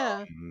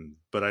 yeah,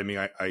 But I mean,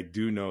 I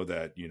do know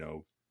that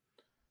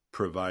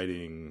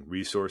providing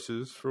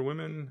resources for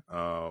women,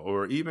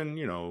 or even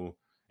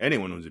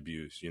anyone who's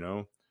abused,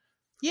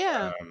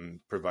 yeah,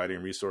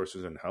 providing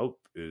resources and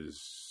help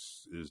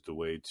is the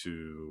way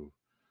to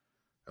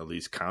at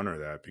least counter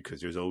that,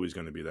 because there's always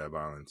going to be that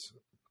violence.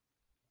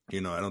 I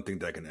don't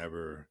think that can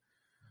ever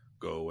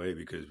go away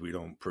because we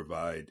don't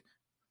provide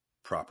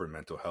proper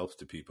mental health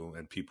to people,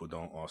 and people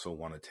don't also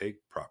want to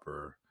take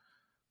proper,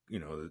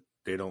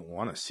 they don't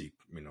want to seek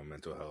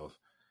mental health,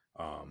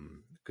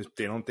 because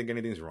they don't think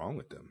anything's wrong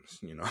with them,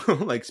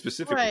 like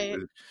specifically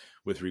right.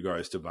 with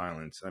regards to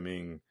violence. I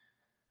mean,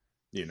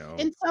 you know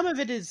And some of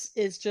it is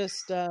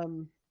just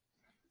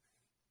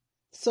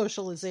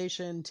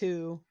socialization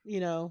too,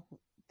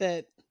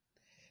 that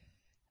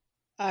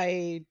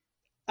I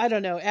I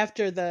don't know,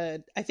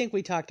 after I think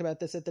we talked about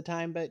this at the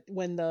time, but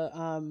when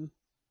the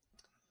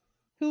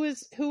who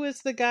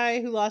is the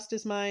guy who lost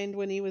his mind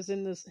when he was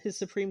in his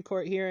Supreme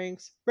Court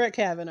hearings? Brett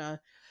Kavanaugh.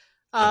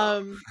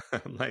 Um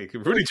like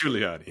Rudy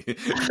Giuliani.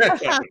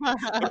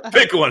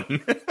 Pick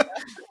one.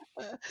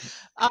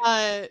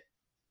 uh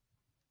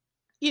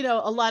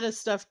a lot of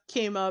stuff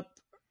came up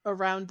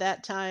around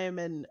that time,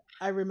 and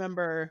I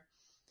remember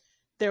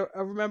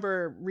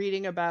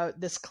reading about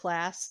this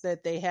class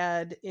that they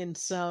had in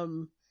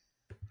some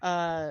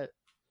uh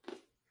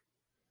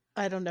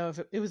I don't know if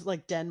it was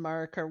like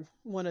Denmark or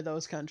one of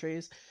those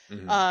countries,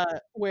 Mhm.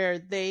 where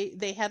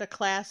they had a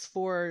class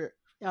for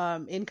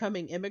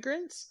incoming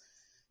immigrants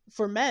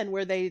for men,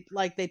 where they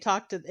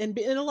talked to, and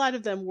a lot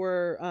of them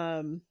were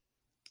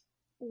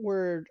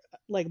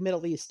like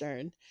Middle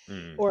Eastern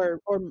Mm.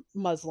 or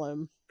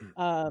Muslim,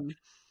 um,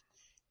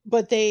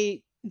 but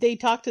they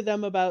talk to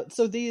them about,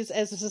 so these,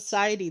 as a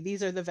society,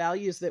 these are the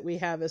values that we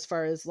have as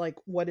far as like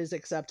what is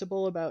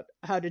acceptable about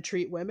how to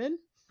treat women.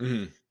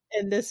 Mhm.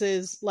 And this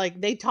is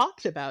like, they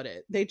talked about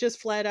it, they just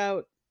flat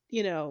out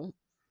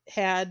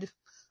had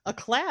a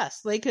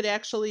class. They could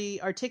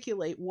actually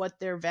articulate what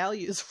their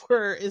values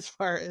were as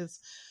far as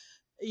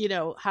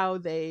how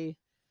they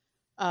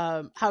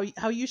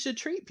how you should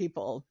treat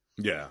people.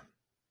 Yeah.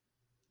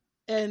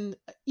 And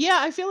yeah,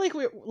 I feel like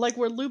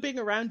we're looping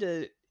around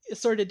to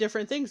sort of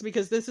different things,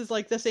 because this is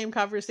like the same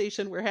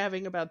conversation we're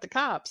having about the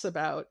cops,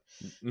 about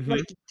Mhm.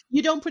 like,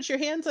 you don't put your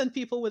hands on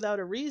people without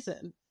a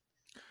reason.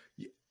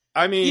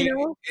 I mean,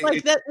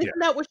 Like that, yeah, isn't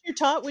that what you're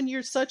taught when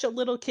you're such a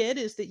little kid,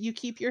 is that you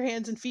keep your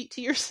hands and feet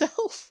to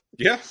yourself?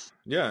 yeah,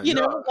 yeah.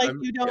 No, Like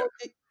I'm, you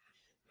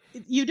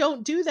yeah,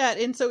 don't do that.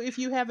 And so if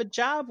you have a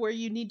job where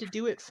you need to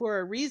do it for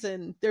a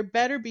reason, there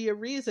better be a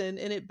reason,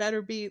 and it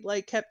better be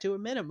like kept to a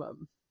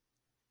minimum.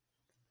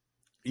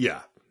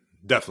 yeah,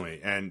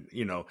 definitely. And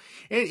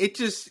it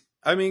just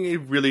I mean,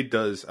 it really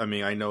does. I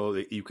mean, I know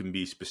that you can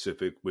be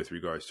specific with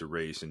regards to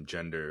race and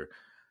gender,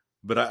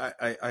 but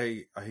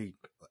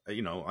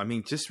you know, I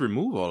mean, just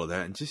remove all of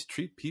that and just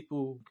treat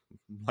people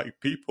like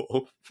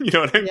people. You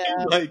know what I mean?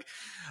 Yeah. Like,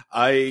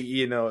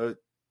 you know,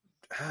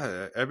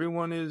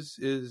 everyone is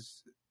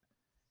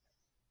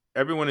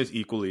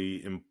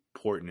equally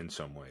important in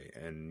some way,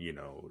 and you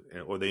know,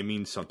 or they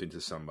mean something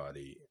to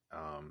somebody.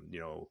 You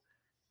know,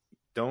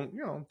 don't,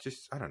 you know,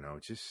 just, I don't know,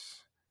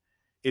 just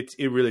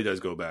it really does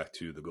go back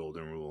to the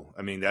golden rule.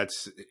 I mean,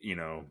 that's, you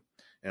know,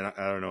 and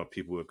I don't know if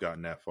people have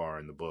gotten that far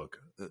in the book,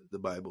 the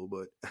Bible,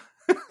 but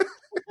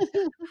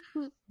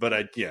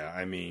but yeah,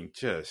 I mean,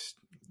 just,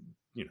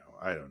 you know,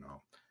 I don't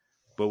know.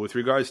 But with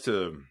regards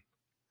to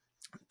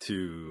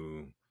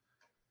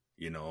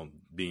you know,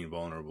 being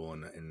vulnerable,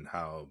 and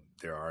how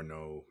there are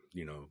no,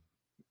 you know,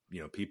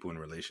 people in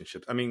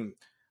relationships. I mean,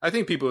 I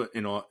think people,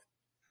 you know,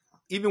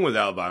 even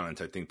without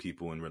violence, I think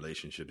people in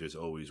relationships, there's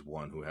always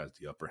one who has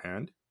the upper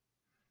hand.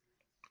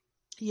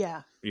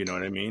 Yeah. You know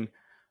what I mean?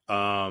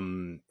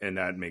 And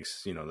that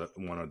makes, you know,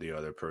 one or the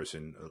other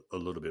person a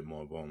little bit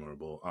more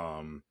vulnerable.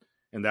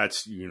 And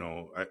that's, you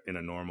know, in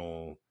a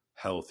normal,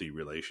 healthy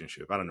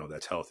relationship. I don't know if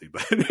that's healthy,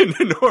 but in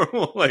a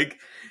normal, like,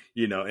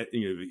 you know,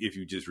 if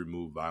you just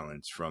remove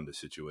violence from the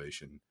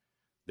situation,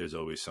 there's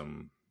always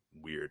some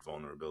weird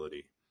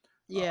vulnerability.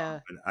 Yeah.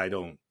 And I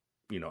don't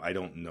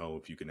know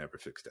if you can ever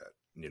fix that,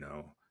 you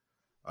know.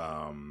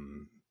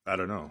 I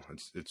don't know.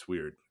 It's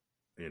weird,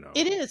 you know.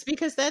 It is,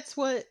 because that's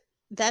what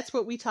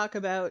we talk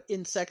about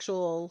in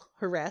sexual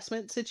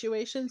harassment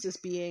situations, as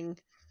being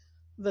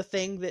the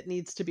thing that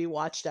needs to be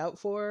watched out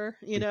for,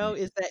 you know,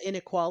 is that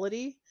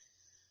inequality,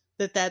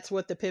 that's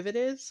what the pivot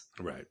is.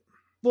 Right.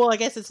 Well, I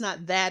guess it's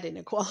not that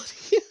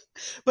inequality,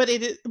 but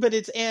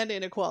it's an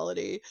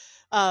inequality.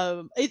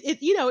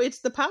 You know, it's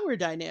the power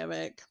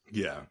dynamic.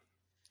 Yeah.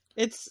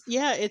 It's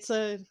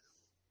a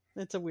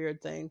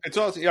weird thing. It's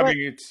also, I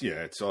mean,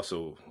 it's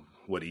also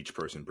what each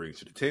person brings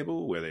to the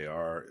table, where they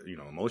are, you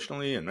know,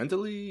 emotionally and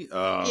mentally.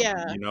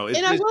 Yeah. You know,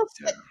 And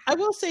I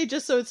will say,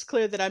 just so it's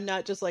clear, that I'm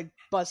not just like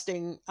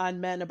busting on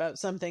men about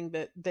something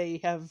that they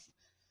have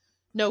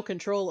no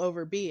control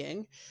over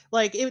being.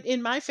 Like,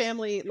 in my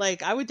family,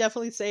 like, I would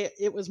definitely say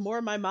it was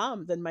more my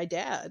mom than my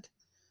dad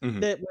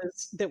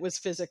that was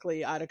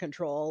physically out of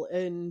control.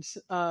 And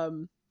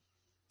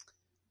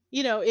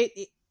you know,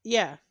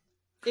 yeah,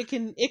 it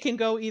can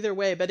go either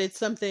way, but it's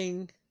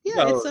something,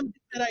 it's something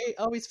that I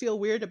always feel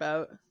weird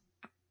about.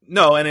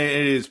 No, and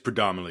it is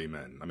predominantly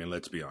men. I mean,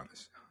 let's be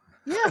honest.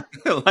 Yeah.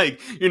 Like,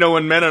 you know,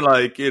 when men are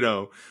like, you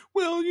know,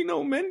 well, you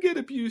know, men get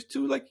abused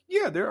too. Like,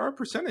 yeah, there are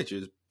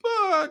percentages,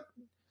 but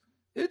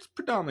it's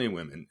predominantly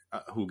women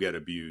who get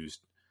abused,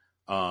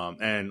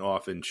 and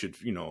often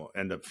should, you know,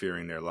 end up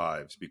fearing their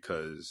lives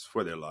because,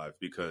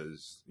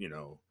 you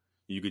know,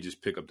 you could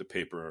just pick up the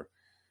paper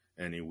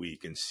any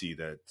week and see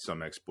that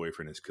some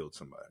ex-boyfriend has killed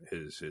somebody,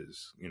 his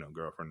you know,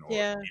 girlfriend, or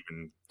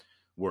even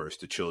worse,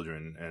 the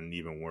children, and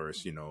even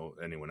worse, you know,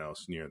 anyone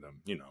else near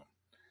them, you know.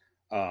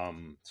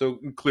 So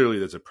clearly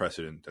there's a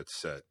precedent that's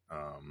set.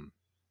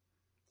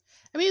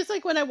 I mean, it's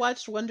like when I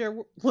watched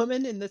Wonder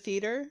Woman in the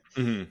theater,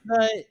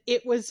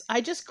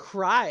 I just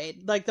cried.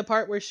 Like, the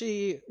part where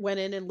she went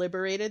in and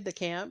liberated the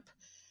camp.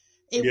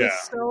 It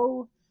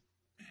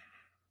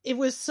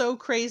was so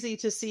crazy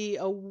to see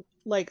a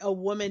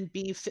woman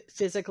be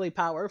physically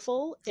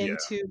powerful,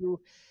 into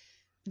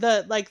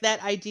the, like,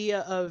 that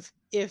idea of,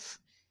 if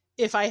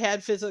I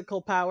had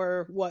physical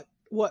power,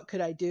 what could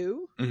I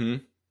do?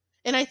 And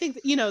I think,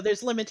 you know,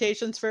 there's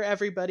limitations for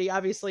everybody.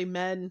 Obviously,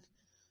 men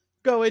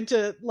go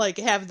into, like,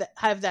 have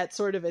that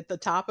sort of at the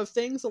top of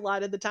things a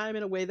lot of the time,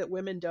 in a way that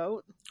women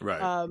don't.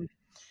 Right.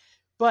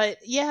 But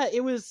yeah,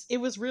 it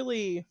was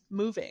really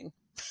moving.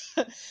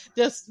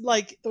 Just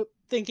like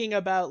thinking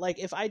about, like,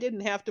 if I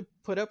didn't have to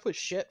put up with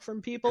shit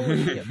from people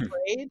and be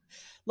afraid,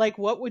 like,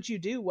 what would you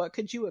do? What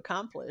could you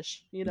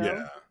accomplish? You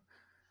know?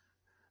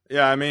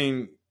 Yeah. I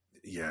mean,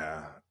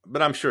 yeah,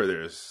 but I'm sure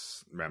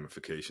there's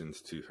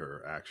ramifications to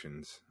her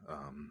actions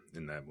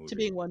in that movie. To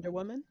being Wonder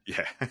Woman?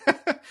 Yeah.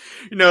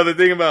 You know, the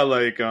thing about,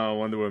 like,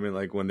 Wonder Woman,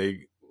 like,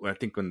 I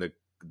think when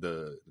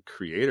the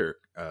creator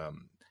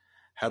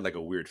had, like,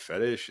 a weird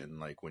fetish, and,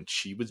 like, when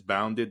she was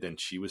bounded, then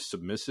she was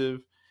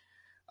submissive.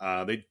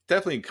 They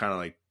definitely kind of,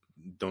 like,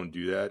 don't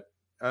do that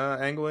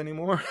angle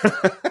anymore.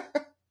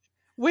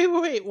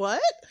 Wait,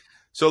 what?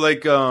 So,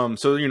 like,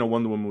 so, you know,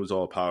 Wonder Woman was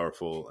all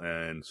powerful,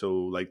 and so,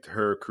 like,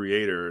 her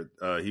creator,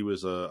 he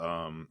was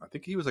I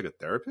think he was like a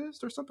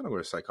therapist or something, or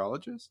a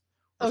psychologist,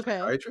 or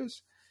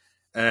psychiatrist,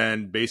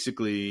 and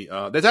basically,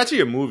 there's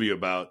actually a movie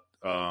about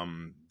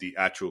the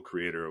actual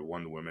creator of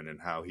Wonder Woman,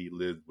 and how he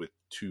lived with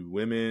two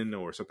women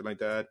or something like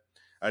that.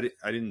 I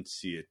didn't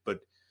see it, but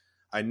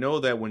I know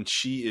that when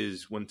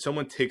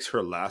someone takes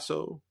her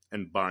lasso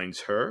and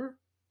binds her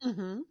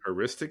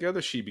wrists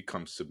together, she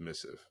becomes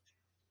submissive.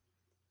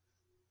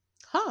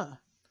 Huh.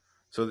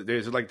 So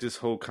there's, like, this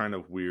whole kind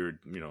of weird,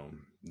 you know,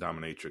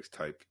 dominatrix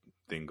type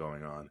thing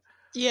going on.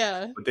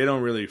 Yeah. but they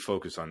don't really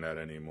focus on that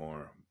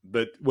anymore.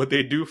 But what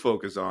they do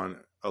focus on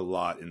a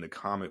lot in the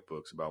comic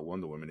books about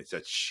Wonder Woman is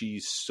that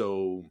she's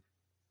so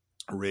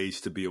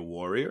raised to be a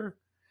warrior,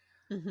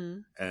 Mm-hmm.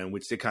 and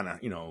which they kind of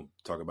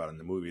talk about in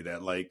the movie,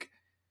 that like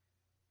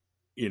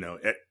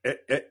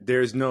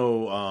there's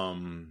no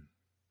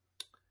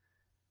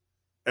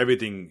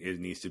everything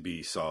needs to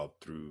be solved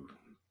through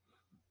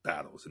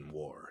battles and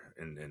war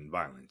and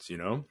violence.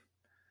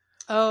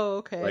 Oh,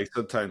 okay. Like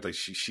sometimes like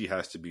she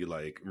has to be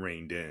like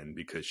reined in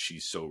because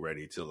she's so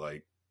ready to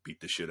like beat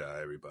the shit out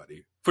of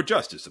everybody for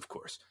justice, of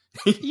course.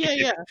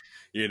 Yeah.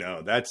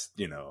 That's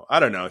I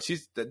don't know.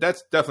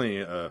 That's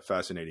definitely a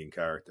fascinating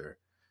character.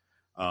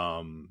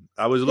 I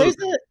was a little.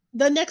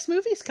 The next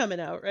movie's coming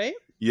out, right?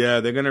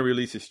 Yeah, they're gonna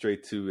release it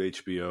straight to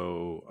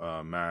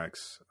HBO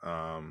Max.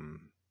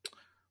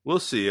 We'll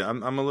see.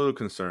 I'm a little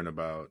concerned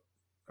about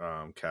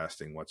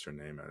casting what's her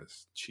name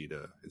as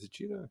Cheetah. Is it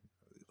Cheetah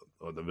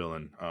or the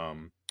villain?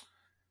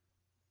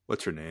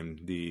 What's her name?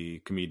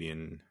 The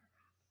comedian.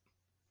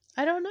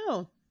 I don't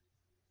know.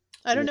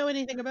 I don't know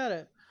anything about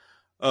it.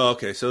 Oh,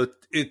 okay. So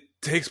it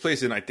takes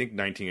place in I think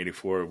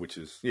 1984, which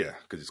is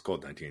because it's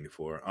called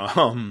 1984.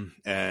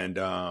 And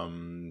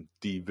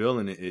the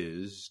villain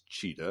is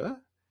Cheetah,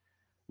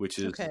 which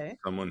is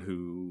someone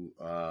who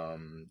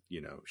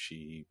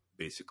she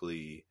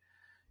basically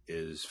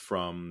is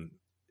from.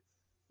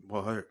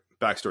 Well, her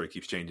backstory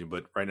keeps changing,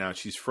 but right now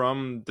she's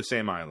from the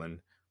same island,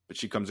 but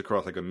she comes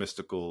across like a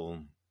mystical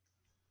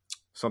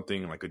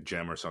something, like a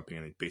gem or something,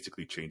 and it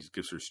basically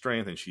gives her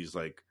strength, and she has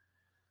a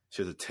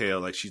tail,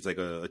 like she's like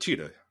a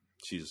cheetah.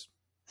 She's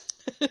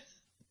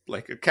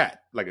like a cat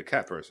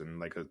person,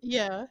 like a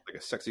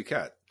sexy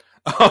cat.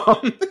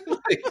 But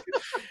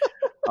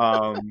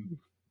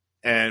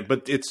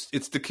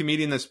it's the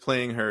comedian that's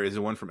playing her is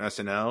the one from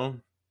SNL.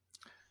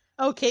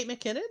 Oh, Kate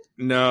McKinnon?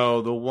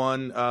 No, the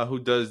one who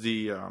does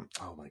the oh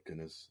my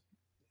goodness,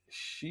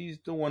 she's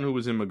the one who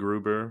was in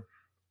MacGruber.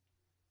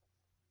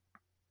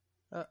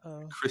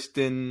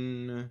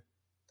 Kristen.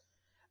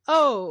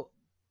 Oh,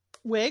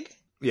 Wig.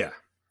 Yeah.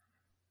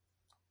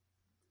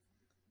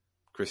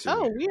 Kristen.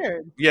 Oh,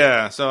 weird.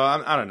 Yeah, so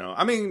I don't know.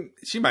 I mean,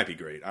 she might be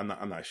great. I'm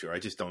not sure. I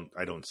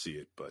don't see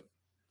it, but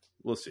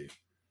we'll see.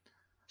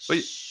 But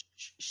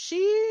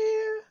she's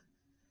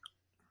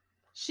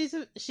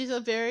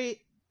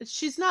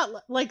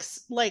not like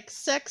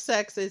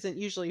sex isn't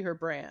usually her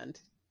brand.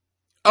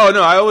 Oh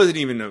no, it wasn't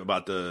even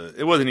about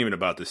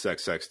the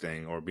sex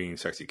thing or being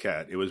sexy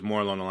cat. It was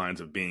more along the lines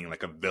of being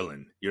like a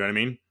villain. You know what I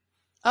mean?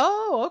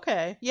 Oh,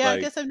 okay. Yeah, I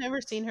guess I've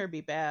never seen her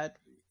be bad.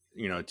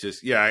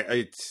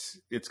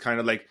 It's kind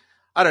of like,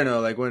 I don't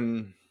know, like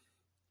when,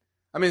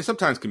 I mean,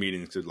 sometimes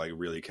comedians could like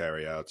really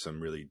carry out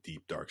some really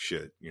deep, dark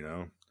shit,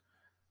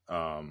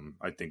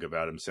 I think of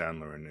Adam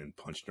Sandler in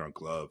Punch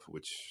Drunk Love,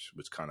 which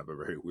was kind of a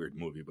very weird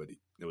movie, but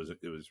it was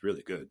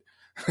really good.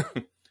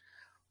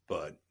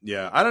 But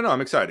yeah, I don't know.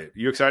 I'm excited.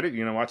 You excited? You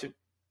gonna watch it?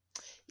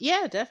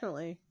 Yeah,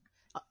 definitely.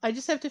 I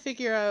just have to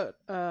figure out,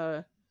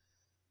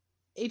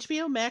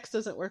 HBO Max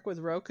doesn't work with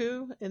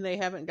Roku, and they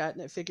haven't gotten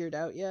it figured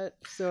out yet.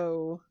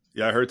 So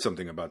yeah, I heard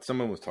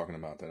someone was talking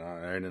about that.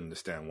 I didn't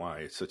understand why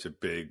it's such a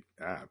big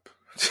app.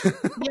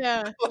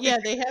 yeah,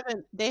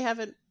 they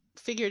haven't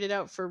figured it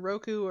out for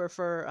Roku or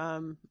for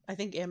I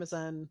think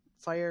Amazon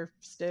Fire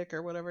Stick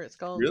or whatever it's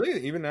called.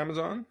 Really, even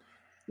Amazon?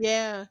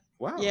 Yeah.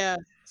 Wow. Yeah.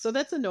 So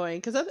that's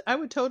annoying because I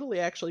would totally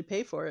actually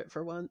pay for it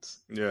for once.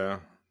 Yeah.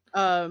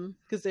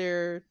 Because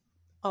they're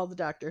all the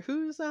Doctor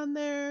Who's on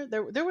there.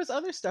 There was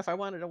other stuff I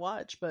wanted to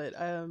watch, but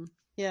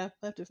yeah,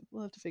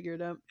 we'll have to figure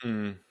it out.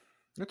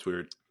 That's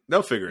weird.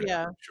 They'll figure it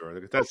out. I'm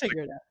sure. They'll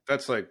figure it out.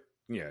 That's like,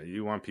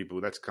 you want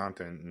people. That's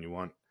content, and you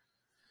want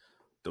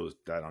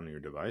that on your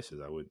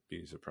devices. I would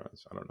be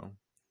surprised. I don't know.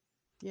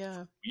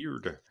 Yeah.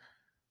 Weird.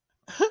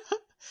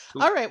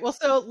 All right. Well,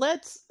 so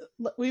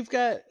we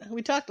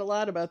talked a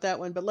lot about that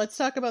one, but let's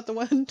talk about the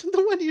one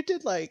you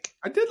did like.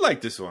 I did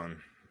like this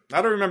one.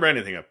 I don't remember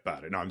anything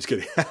about it. No, I'm just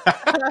kidding.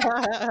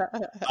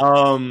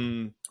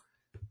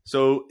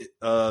 So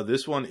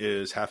this one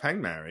is Half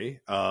Hanged Mary.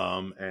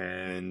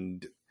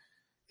 And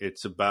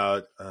it's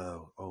about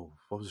what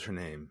was her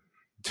name?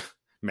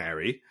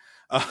 Mary.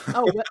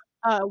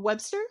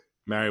 Webster?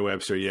 Mary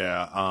Webster,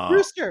 yeah.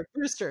 Brewster,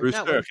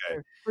 not Webster.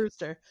 Okay.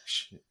 Brewster.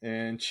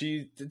 And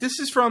this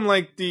is from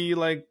like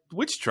the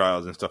witch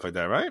trials and stuff like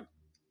that, right?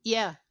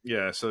 Yeah.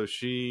 Yeah, so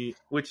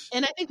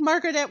and I think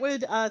Margaret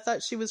Atwood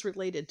thought she was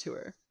related to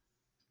her.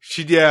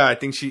 I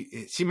think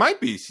she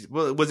might be.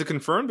 Well, was it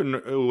confirmed or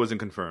it wasn't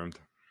confirmed?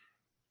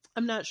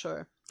 I'm not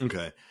sure.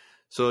 Okay.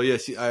 So yeah,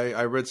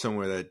 I read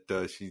somewhere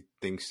that she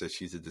thinks that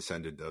she's a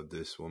descendant of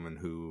this woman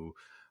who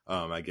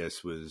I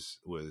guess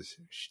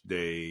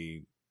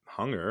they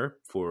hung her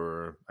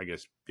for, I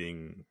guess,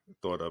 being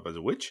thought of as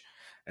a witch.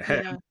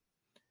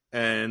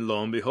 And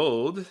lo and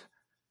behold,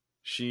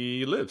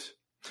 she lives.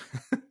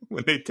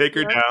 When they take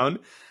her down,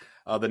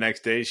 the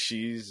next day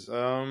she's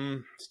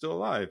still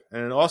alive,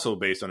 and also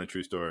based on a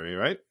true story,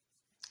 right?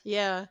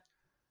 Yeah.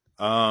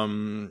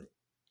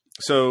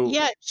 So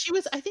yeah,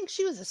 I think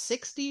she was a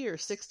 60 or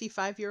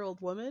 65-year-old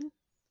woman.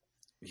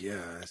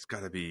 Yeah, it's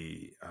got to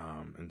be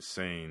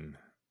insane.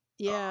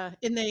 Yeah,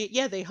 and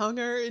they hung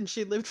her, and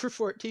she lived for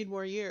 14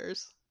 more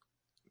years.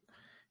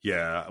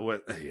 Yeah,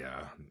 what?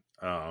 Yeah,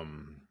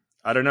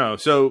 I don't know.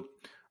 So,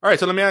 all right.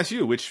 So let me ask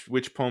you,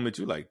 which poem did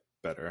you like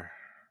better?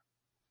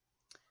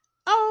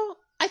 Oh,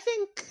 I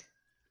think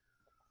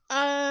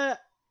I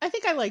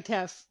liked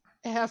half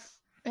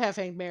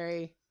Hanged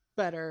Mary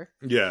better.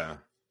 Yeah,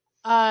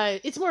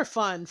 It's more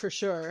fun for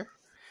sure.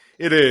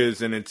 it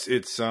is, and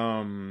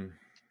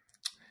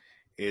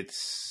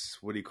it's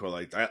what do you call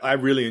it? I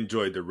really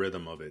enjoyed the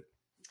rhythm of it.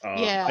 I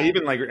Yeah.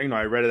 even like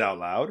I read it out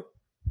loud,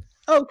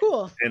 Oh,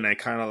 cool. and I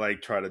kind of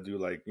like try to do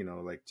like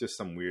like just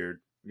some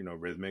weird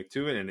rhythmic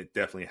to it, and it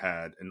definitely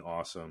had an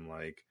awesome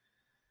like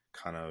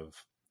kind of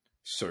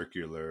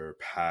circular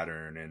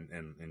pattern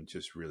and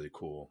just really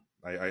cool.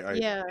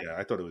 Yeah. Yeah,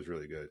 I thought it was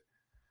really good.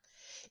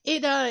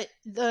 It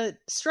the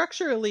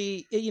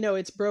structurally,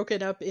 it's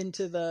broken up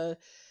into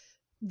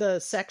the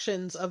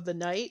sections of the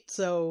night.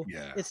 So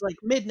Yeah. it's like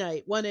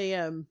midnight, 1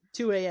 a.m.,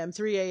 2 a.m.,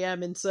 3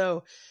 a.m. And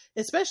so,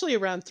 especially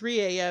around 3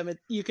 a.m.,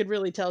 you could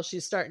really tell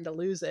she's starting to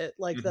lose it.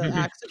 Like the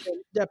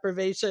oxygen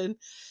deprivation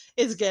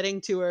is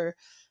getting to her.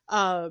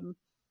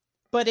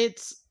 But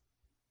it's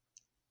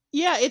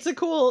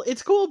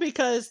cool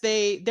because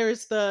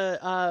there's the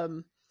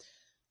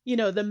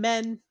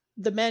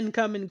men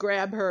come and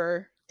grab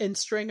her and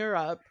string her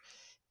up,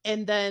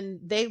 and then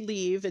they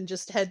leave and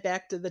just head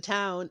back to the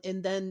town,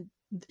 and then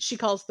she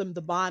calls them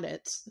the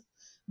bonnets.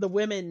 The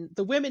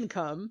women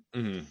come,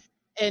 Hmm.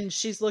 and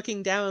she's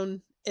looking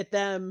down at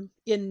them,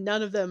 and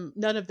none of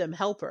them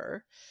help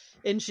her,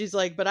 and she's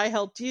like, but I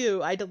helped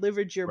you, I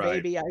delivered your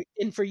Right. baby,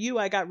 and for you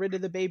I got rid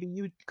of the baby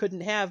you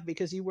couldn't have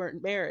because you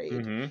weren't married,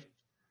 Hmm.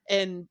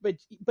 and but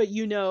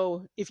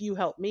if you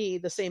help me,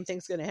 the same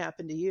thing's going to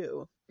happen to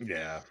you.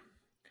 Yeah.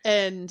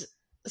 And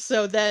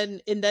so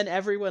then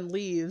everyone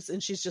leaves,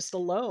 and she's just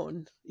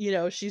alone.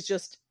 She's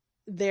just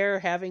there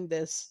having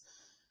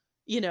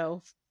you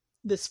know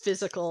this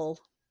physical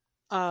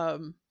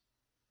um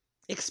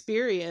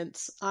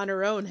experience on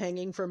her own,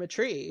 hanging from a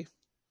tree.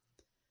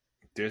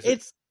 There's a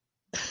It's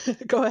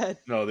Go ahead.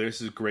 no. There's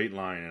this great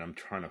line, and I'm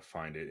trying to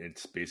find it.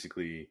 It's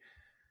basically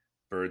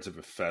birds of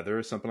a feather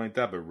or something like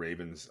that, but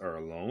ravens are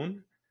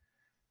alone.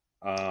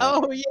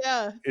 Um, Oh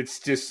yeah. it's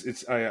just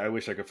it's. I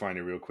wish I could find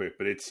it real quick,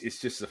 but it's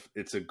just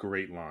it's a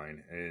great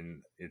line,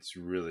 and it's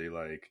really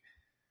like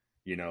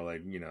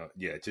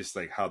yeah, just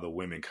like how the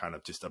women kind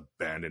of just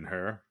abandon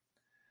her.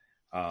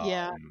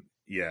 Yeah.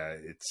 Yeah,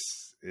 it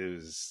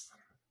was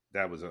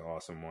that was an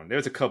awesome one.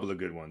 There's a couple of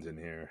good ones in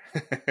here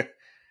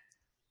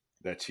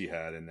that she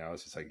had, and I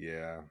was just like,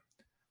 yeah.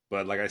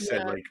 But like I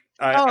said, Yeah. like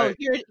Oh, I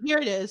here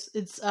it is.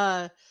 It's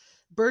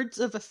birds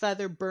of a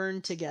feather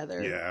burn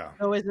together. yeah,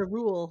 So as a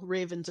rule,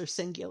 ravens are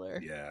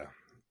singular. yeah.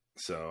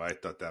 So I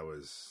thought that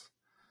was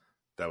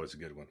a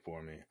good one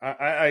for me.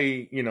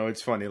 I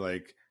it's funny.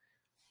 Like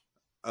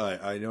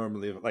I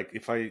normally like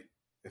if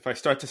I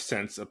start to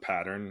sense a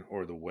pattern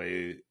or the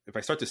way if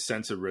I start to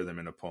sense a rhythm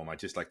in a poem, I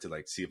just like to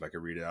like see if I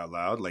can read it out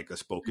loud, like a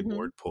spoken Hmm.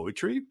 word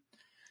poetry.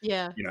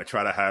 Yeah. I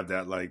try to have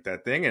that like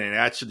that thing, and it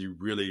actually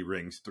really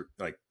rings through,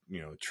 like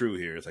true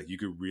here. It's like you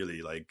could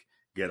really like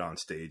get on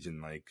stage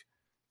in like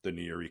the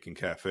New Yorican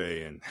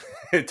Cafe and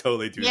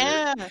totally do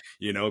Yeah.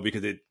 this,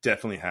 because it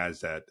definitely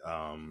has that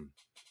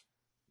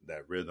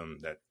rhythm,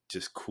 that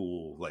just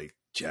cool like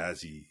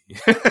jazzy,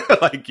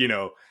 like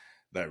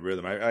that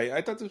rhythm.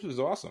 I thought this was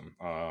awesome.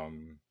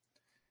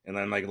 And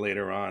then like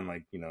later on,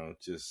 like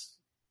just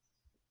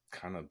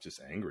kind of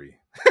just angry,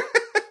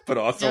 but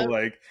also Yeah.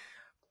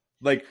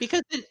 like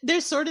Because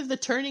there's sort of the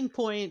turning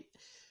point.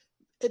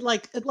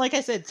 Like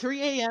I said,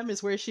 3 a.m.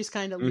 is where she's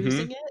kind of hmm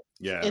losing it.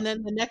 yeah, And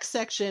then the next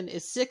section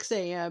is 6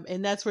 a.m.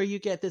 And that's where you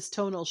get this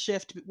tonal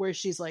shift where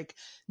she's like,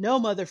 no,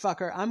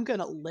 motherfucker, I'm going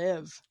to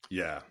live.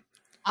 yeah,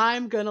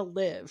 I'm going to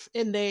live.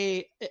 And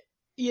that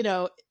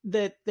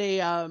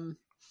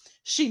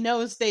she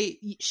knows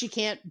she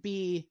can't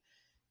be,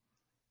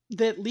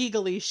 that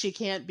legally she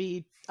can't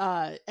be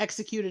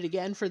executed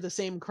again for the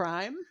same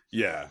crime.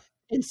 yeah,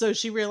 And so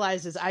she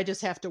realizes, I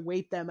just have to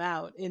wait them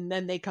out, and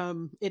then they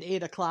come at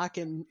 8 o'clock,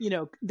 and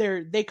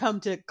they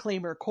come to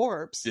claim her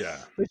corpse, yeah.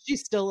 but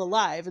she's still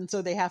alive, and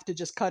so they have to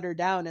just cut her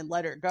down and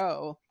let her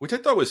go. Which I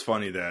thought was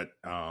funny that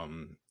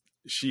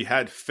she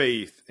had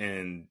faith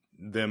in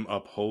them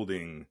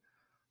upholding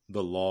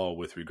the law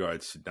with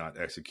regards to not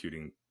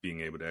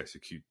being able to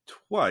execute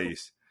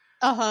twice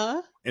Uh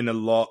huh. in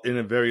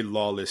a very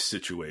lawless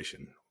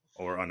situation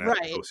or Right.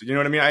 unethical. You know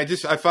what I mean? I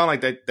found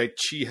like that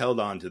she held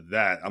on to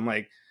that. I'm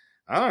like,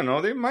 I don't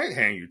know, they might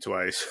hang you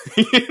twice.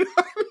 You know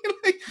what I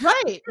mean?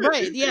 Right.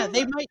 Right. Yeah,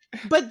 they might,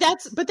 but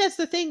that's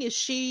the thing, is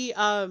she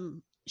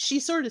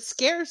sort of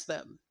scares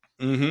them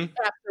Mm-hmm.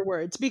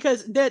 afterwards,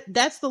 because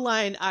that's the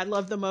line I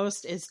love the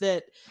most, is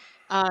that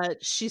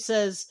she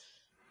says,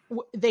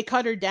 they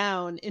cut her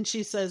down, and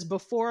she says,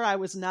 before I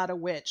was not a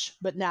witch,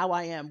 but now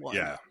I am one.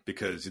 Yeah,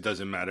 because it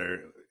doesn't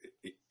matter.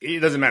 It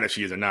doesn't matter if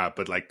she is or not,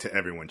 but like to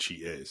everyone, she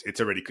is.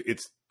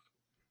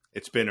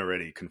 It's been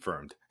already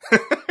confirmed.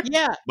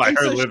 Yeah, by and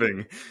her so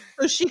living.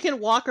 so she can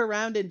walk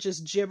around and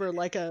just gibber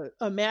like a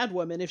mad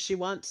woman if she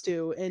wants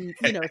to, and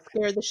you know,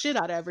 scare the shit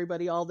out of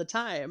everybody all the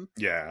time.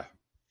 Yeah.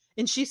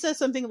 And she says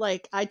something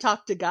like, I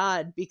talk to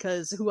God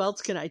because who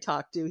else can I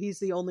talk to? He's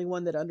the only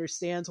one that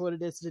understands what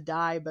it is to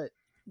die, but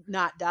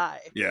not die.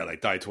 Yeah, like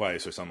die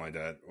twice or something like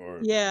that. Or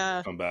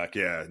Yeah. come back.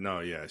 Yeah,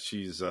 no, yeah.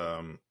 She's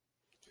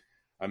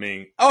I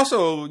mean,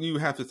 also you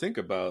have to think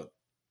about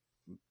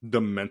the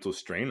mental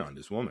strain on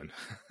this woman.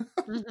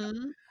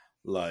 Mm-hmm.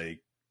 Like,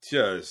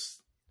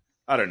 just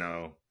I don't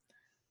know.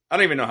 I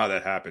don't even know how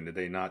that happened. Did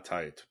they not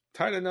tie it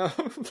tight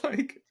enough?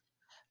 Like,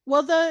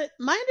 Well,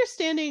 my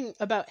understanding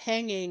about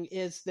hanging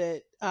is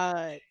that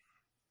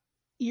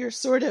you're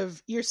sort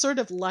of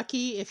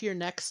lucky if your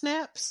neck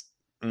snaps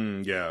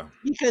yeah.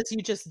 because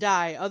you just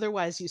die.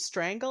 Otherwise, you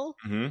strangle.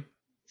 Hmm.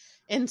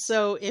 And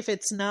so if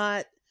it's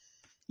not,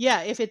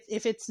 yeah, if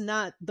it's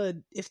not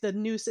if the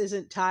noose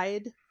isn't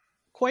tied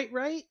quite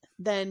right,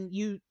 then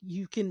you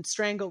can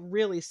strangle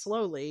really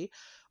slowly.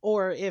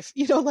 Or if,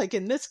 you know, like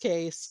in this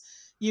case,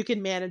 you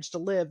can manage to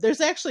live. There's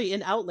actually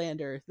an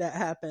Outlander that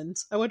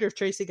happens. I wonder if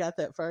Tracy got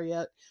that far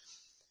yet.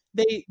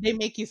 They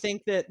make you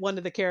think that one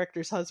of the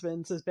characters'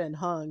 husbands has been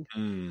hung,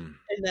 and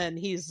then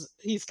he's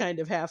kind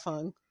of half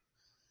hung.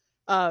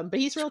 But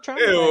he's real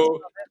traumatized.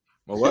 Ew.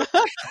 Well, what?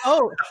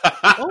 oh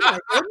my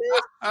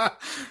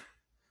goodness!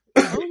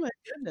 Oh my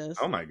goodness!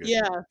 Oh my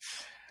goodness!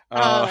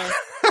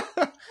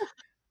 Yeah.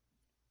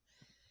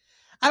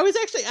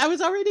 I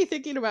was already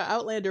thinking about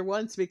Outlander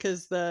once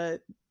because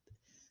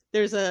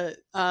there's a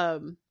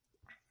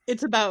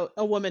it's about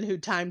a woman who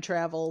time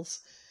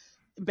travels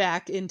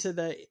back into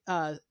the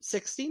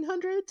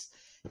 1600s,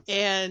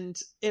 and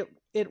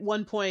at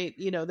one point,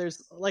 you know,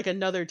 there's like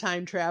another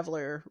time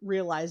traveler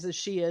realizes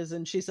she is,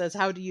 and she says,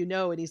 how do you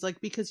know? And he's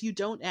like, because you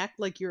don't act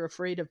like you're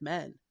afraid of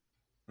men.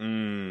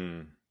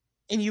 And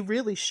you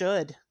really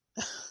should.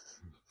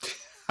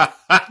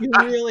 You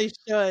really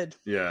should.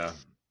 Yeah.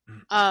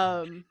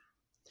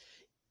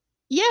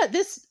 Yeah,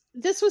 this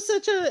was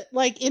such a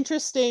like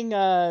interesting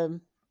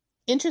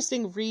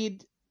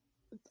read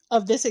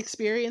of this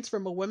experience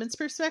from a woman's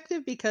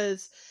perspective,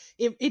 because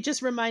it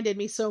just reminded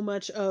me so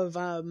much of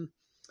the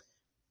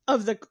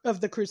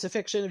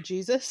crucifixion of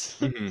Jesus.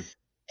 Mm-hmm.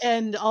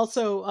 And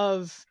also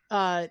of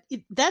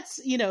that's,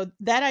 you know,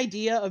 that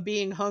idea of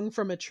being hung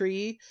from a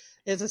tree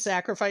as a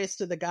sacrifice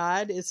to the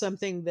god is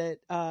something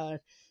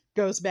that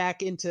goes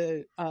back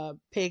into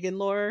pagan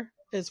lore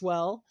as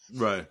well.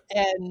 Right.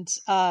 And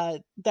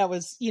that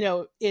was, you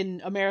know,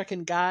 in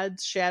American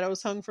Gods,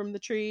 Shadow's hung from the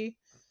tree.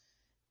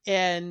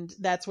 And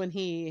that's when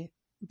he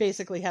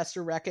basically has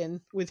to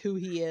reckon with who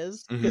he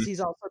is, because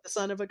he's also the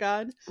son of a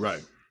god.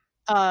 Right.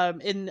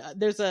 And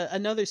there's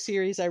another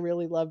series I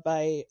really love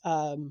by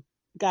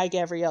Guy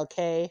Gavriel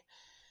Kay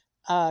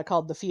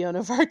called The Fiona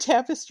of Our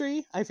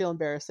Tapestry. I feel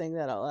embarrassed saying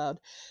that out loud.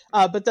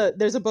 But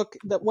there's a book,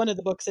 that one of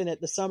the books in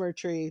it, The Summer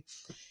Tree,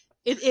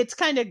 it's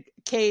kind of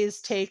Kay's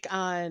take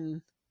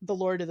on the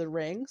Lord of the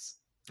Rings.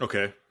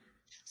 Okay.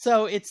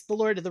 So it's the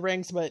Lord of the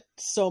Rings, but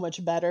so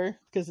much better,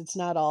 because it's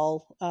not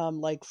all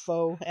like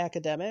faux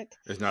academic.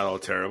 It's not all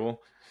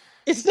terrible.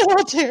 It's not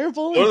all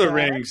terrible. Lord of the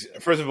Rings.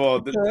 First of all,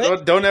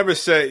 don't ever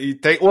say you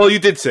think. Well, you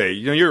did say.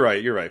 You know, you're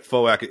right. You're right.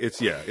 Faux.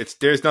 It's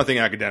there's nothing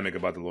academic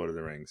about the Lord of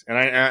the Rings, and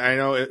I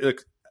know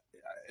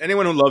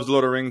anyone who loves the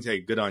Lord of the Rings, hey,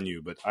 good on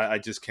you. But I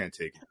just can't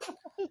take it.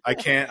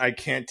 I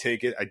can't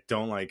take it. I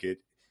don't like it.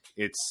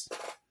 It's.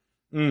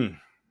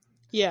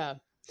 Yeah,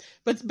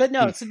 but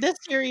no. So this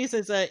series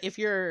is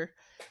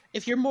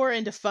if you're more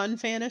into fun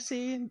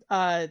fantasy,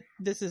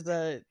 this is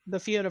the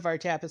Fiona of Our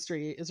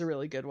Tapestry is a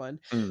really good one.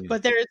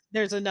 But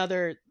there's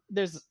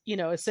you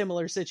know, a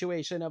similar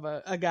situation of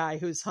a guy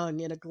who's hung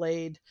in a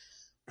glade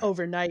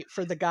overnight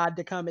for the god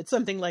to come. It's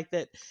something like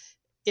that.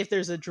 If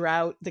there's a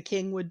drought, the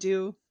king would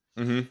do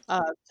to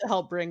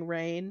help bring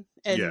rain,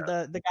 and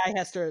the guy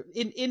has to.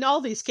 In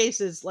all these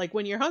cases, like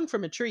when you're hung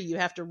from a tree, you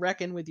have to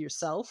reckon with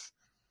yourself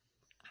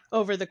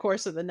over the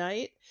course of the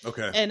night.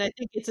 Okay. And I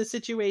think it's a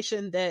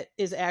situation that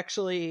is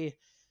actually,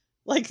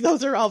 like,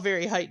 those are all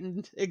very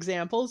heightened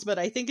examples, but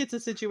I think it's a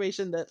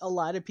situation that a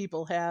lot of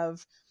people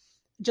have,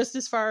 just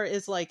as far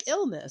as like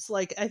illness.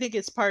 Like, I think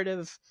it's part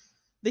of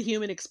the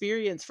human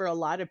experience for a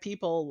lot of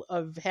people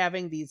of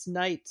having these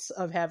nights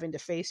of having to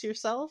face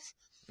yourself.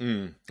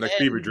 Like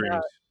fever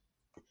dreams.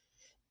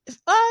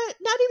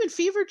 Not even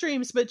fever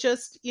dreams, but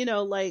just, you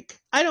know, like,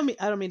 I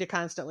don't mean to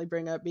constantly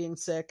bring up being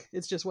sick.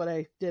 It's just what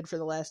I did for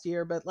the last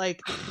year. But like,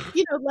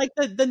 you know, like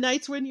the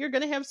nights when you're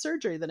going to have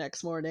surgery the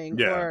next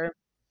morning, or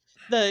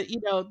the,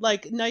 you know,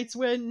 like nights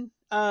when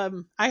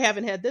I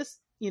haven't had this,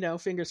 you know,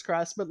 fingers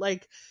crossed, but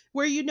like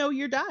where, you know,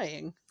 you're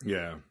dying.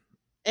 Yeah.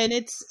 And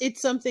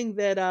it's something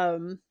that,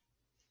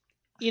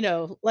 you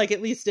know, like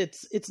at least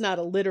it's not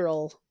a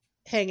literal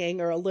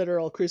hanging or a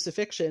literal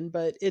crucifixion,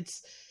 but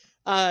it's,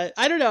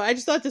 I don't know. I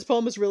just thought this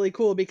poem was really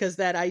cool because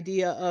that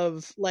idea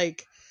of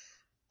like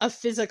a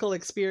physical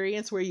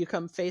experience where you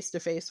come face to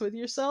face with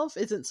yourself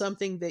isn't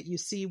something that you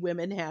see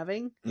women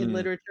having in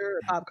literature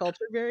or pop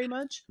culture very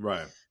much.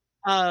 Right.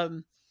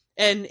 And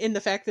in the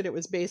fact that it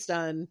was based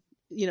on,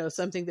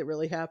 something that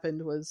really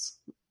happened was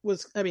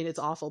I mean, it's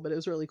awful, but it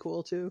was really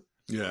cool too.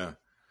 Yeah.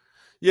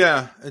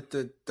 Yeah.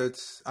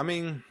 That's, I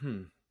mean,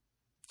 I'm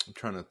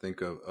trying to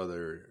think of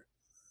other,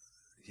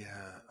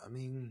 yeah, I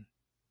mean,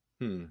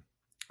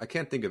 I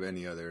can't think of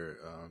any other,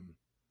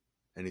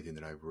 anything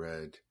that I've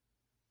read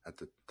at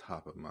the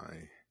top of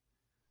my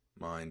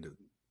mind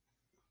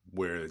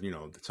where,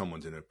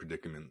 someone's in a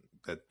predicament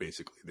that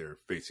basically they're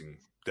facing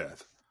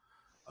death.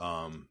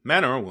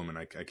 Man or woman,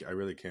 I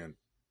really can't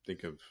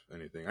think of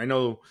anything. I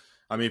know,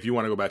 I mean, if you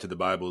want to go back to the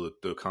Bible,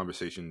 the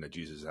conversation that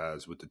Jesus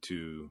has with the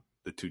two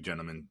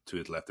gentlemen to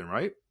his left and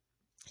right.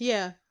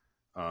 Yeah.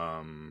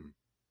 And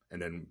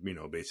then,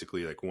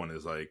 basically like one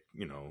is like,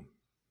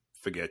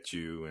 forget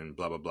you and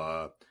blah, blah,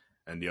 blah.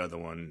 And the other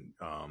one,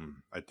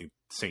 I think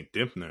Saint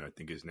Dymphna, I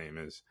think his name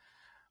is,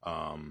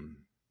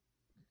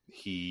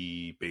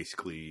 he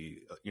basically,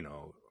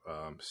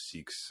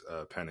 seeks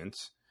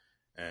penance,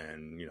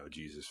 and,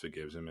 Jesus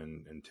forgives him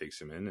and takes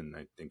him in. And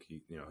I think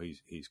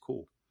he's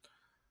cool.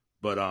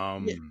 But,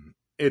 Yeah.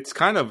 it's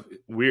kind of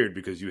weird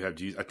because you have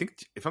Jesus. I think,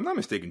 if I'm not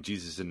mistaken,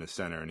 Jesus is in the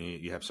center and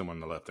you have someone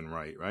on the left and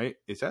right?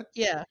 Is that?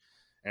 Yeah.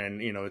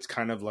 And, it's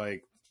kind of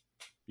like,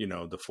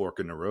 the fork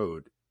in the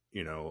road,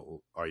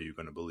 are you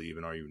going to believe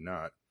and are you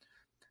not?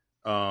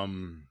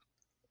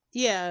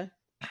 Yeah.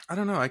 I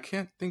don't know. I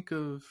can't think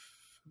of,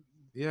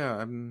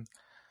 yeah.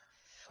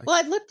 Well,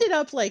 I looked it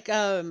up, like,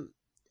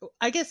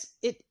 I guess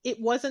it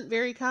wasn't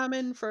very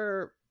common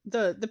for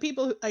the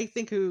people who, I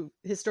think, who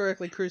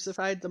historically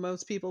crucified the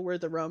most people were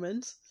the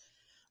Romans.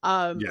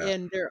 Yeah.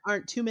 And there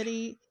aren't too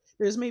many.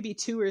 There's maybe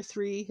 2 or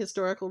 3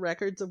 historical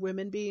records of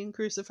women being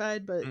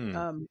crucified, but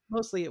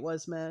mostly it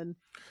was men.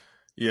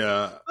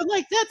 Yeah. But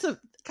like, that's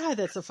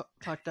a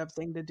fucked up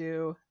thing to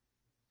do.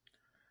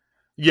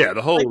 Yeah,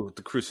 the whole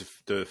the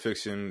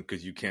crucifixion,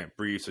 because you can't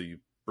breathe, so you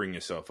bring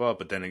yourself up,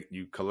 but then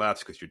you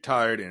collapse because you're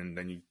tired, and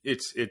then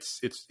it's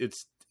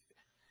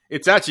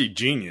actually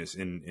genius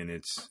in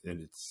its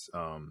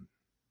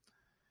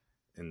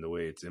in the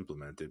way it's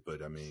implemented.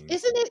 But I mean,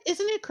 isn't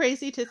it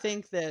crazy to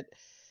think that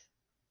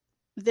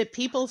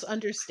people's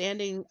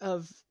understanding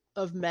of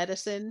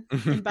medicine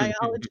and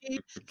biology,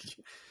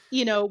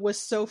 was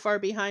so far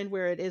behind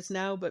where it is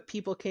now, but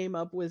people came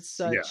up with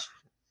such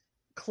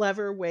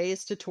clever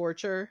ways to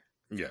torture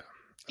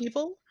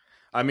people.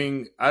 I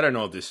mean, I don't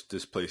know if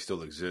this place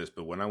still exists,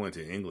 but when I went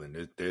to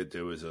England,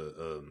 there was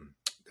a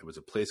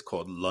place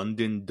called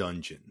London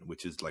Dungeon,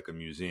 which is like a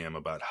museum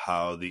about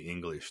how the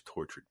English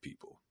tortured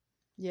people.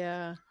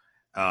 Yeah.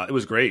 It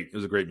was great. It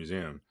was a great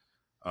museum.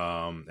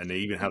 And they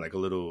even had like a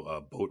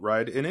little boat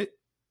ride in it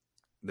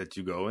that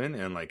you go in,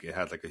 and like it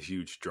had like a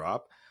huge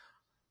drop.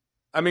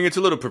 I mean, it's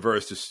a little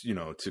perverse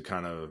to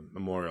kind of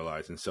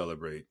memorialize and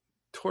celebrate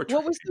torture.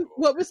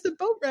 What was the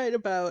boat ride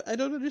about? I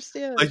don't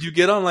understand. Like, you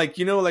get on like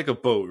a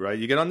boat, right?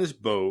 You get on this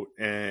boat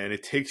and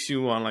it takes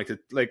you on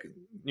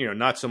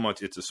not so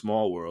much it's a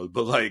small world,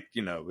 but like,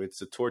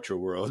 it's a torture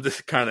world.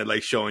 It's kind of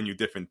like showing you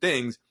different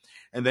things.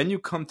 And then you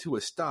come to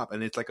a stop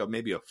and it's like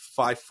maybe a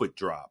 5-foot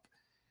drop.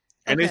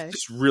 And It's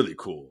just really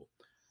cool.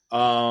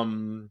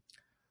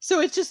 So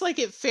it's just like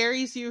it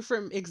ferries you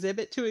from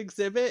exhibit to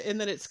exhibit,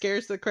 and then it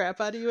scares the crap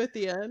out of you at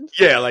the end?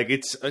 Yeah, like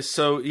it's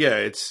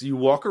it's you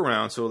walk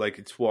around, so like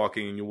it's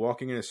walking and you're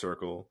walking in a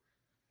circle.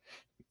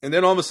 And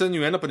then all of a sudden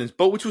you end up in this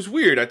boat, which was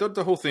weird. I thought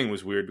the whole thing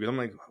was weird because I'm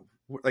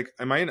like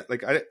am I in,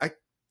 like I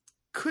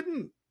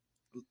couldn't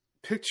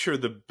picture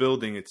the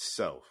building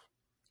itself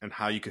and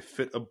how you could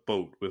fit a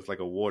boat with like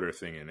a water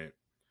thing in it.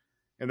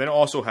 And then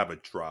also have a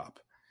drop.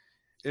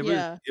 It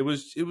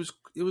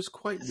was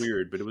quite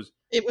weird, but it was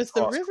the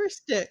awesome. River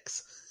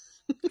Styx.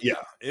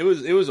 Yeah, it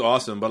was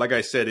awesome. But like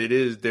I said,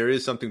 there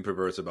is something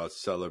perverse about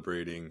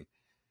celebrating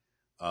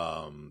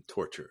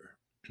torture.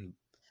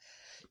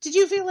 Did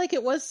you feel like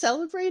it was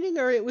celebrating,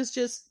 or it was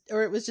just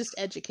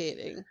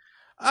educating?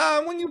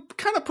 When you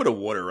kind of put a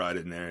water ride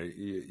in there,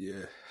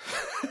 yeah.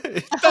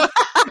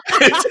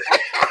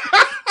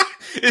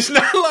 It's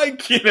not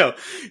like,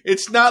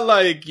 it's not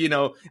like,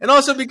 and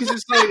also because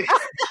it's like,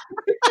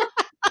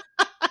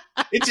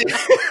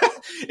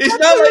 it's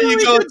not like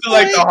you go to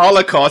like the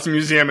Holocaust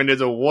Museum and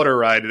there's a water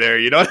ride there.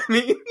 You know what I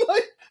mean?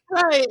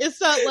 Right. It's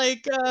not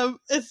like,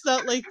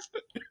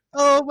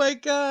 oh my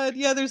God.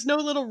 Yeah. There's no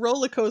little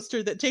roller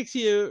coaster that takes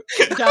you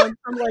down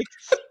from like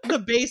the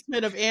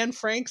basement of Anne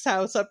Frank's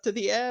house up to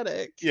the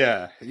attic.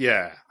 Yeah.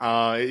 Yeah.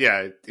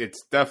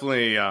 It's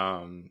definitely,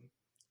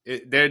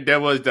 there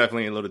was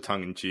definitely a little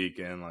tongue in cheek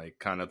and like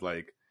kind of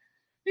like,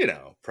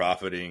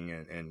 profiting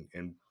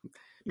and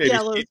maybe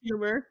gallows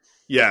humor.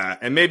 Yeah,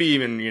 and maybe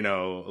even,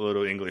 a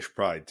little English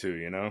pride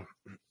too,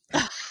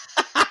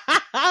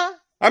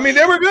 I mean,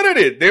 they were good at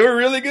it. They were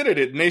really good at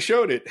it, and they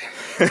showed it.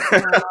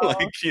 Wow.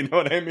 Like, you know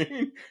what I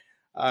mean?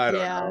 I don't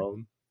know.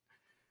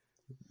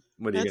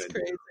 What are you gonna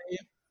crazy. Do?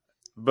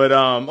 But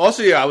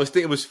also, yeah,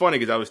 it was funny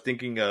because I was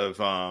thinking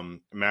of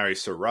Mary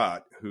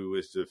Surratt, who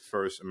was the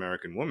first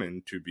American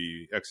woman to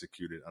be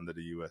executed under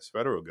the U.S.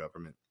 federal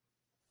government.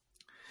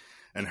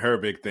 And her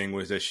big thing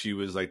was that she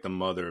was like the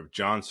mother of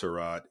John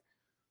Surratt,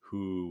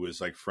 who was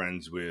like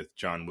friends with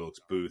John Wilkes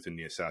Booth in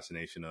the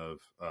assassination of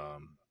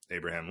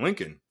Abraham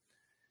Lincoln.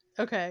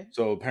 Okay.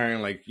 So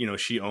apparently, like, you know,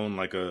 she owned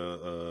like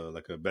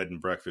a bed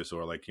and breakfast,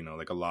 or like, you know,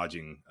 like a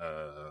lodging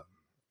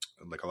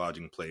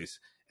place,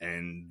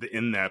 and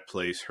in that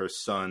place, her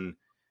son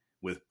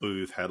with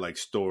Booth had like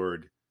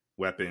stored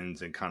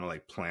weapons and kind of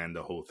like planned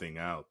the whole thing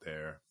out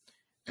there,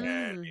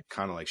 and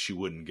kind of like she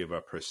wouldn't give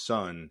up her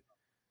son.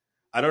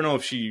 I don't know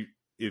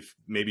if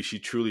maybe she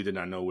truly did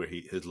not know where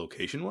his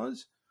location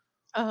was,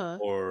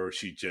 or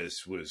she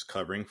just was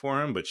covering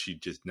for him, but she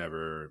just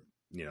never,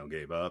 you know,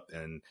 gave up.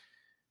 And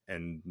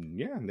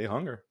yeah, they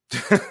hung her.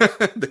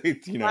 They,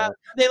 you know,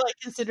 they like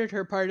considered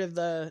her part of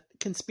the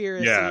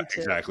conspiracy. Yeah,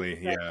 exactly.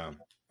 Yeah.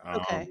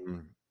 Okay.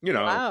 You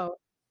know. Wow.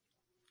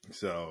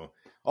 So,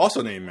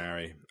 also named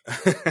Mary.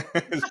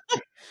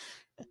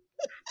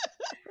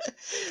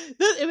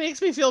 It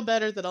makes me feel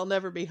better that I'll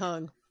never be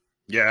hung.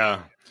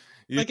 Yeah.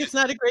 Like, it's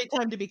not a great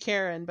time to be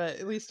Karen, but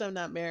at least I'm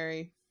not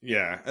Mary.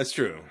 Yeah, that's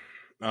true.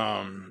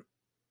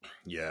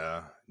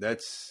 Yeah,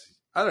 that's,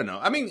 I don't know.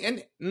 I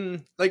mean,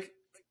 and like,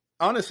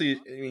 honestly,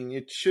 I mean,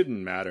 it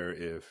shouldn't matter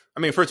if, I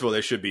mean, first of all,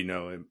 there should be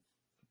no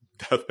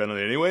death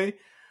penalty anyway,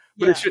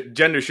 but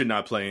gender should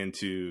not play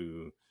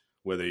into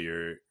whether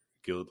you're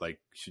guilt, like,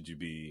 should you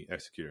be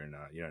executed or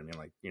not? You know what I mean?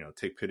 Like, you know,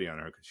 take pity on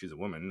her because she's a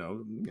woman.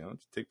 No, you know,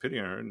 take pity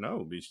on her.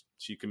 No,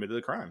 she committed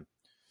a crime.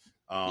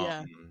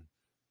 I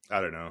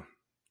don't know.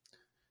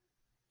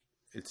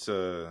 It's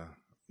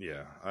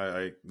yeah,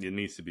 I it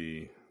needs to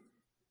be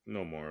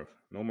no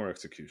more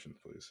executions,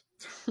 please.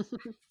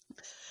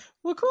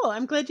 Well, cool.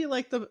 I'm glad you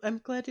liked.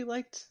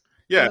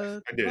 Yeah,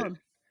 I did. Film.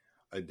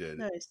 I did.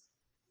 Nice.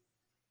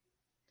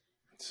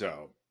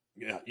 So,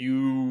 yeah,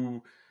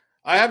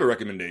 I have a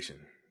recommendation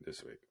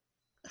this week.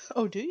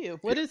 Oh, do you?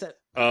 What is it?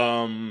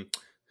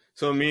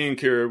 So me and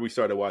Kira, we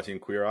started watching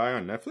Queer Eye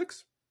on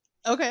Netflix.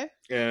 Okay.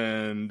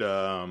 And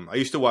we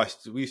used to watch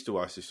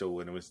the show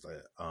when it was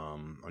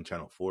on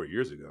Channel 4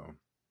 years ago.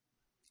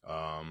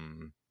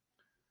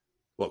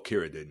 Well,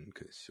 Kira didn't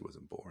because she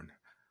wasn't born.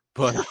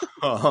 But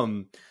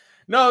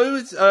no, it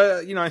was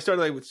you know, I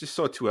started like just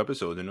saw 2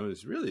 episodes and it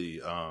was really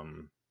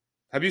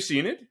have you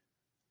seen it?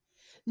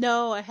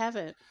 No, I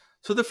haven't.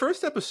 So the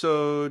first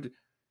episode,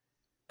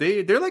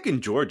 they're like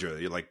in Georgia,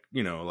 like,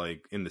 you know,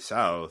 like in the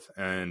South,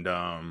 and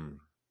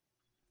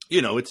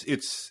you know,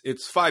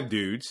 it's 5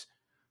 dudes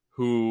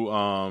who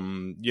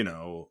you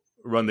know,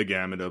 run the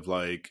gamut of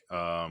like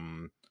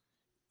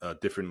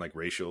different like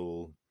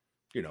racial,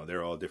 you know,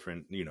 they're all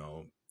different, you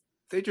know,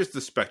 they're just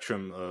the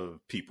spectrum of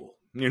people,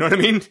 you know what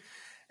I mean?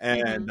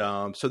 And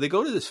so they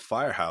go to this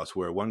firehouse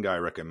where one guy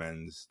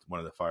recommends one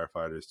of the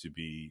firefighters to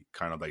be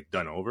kind of like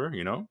done over,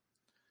 you know?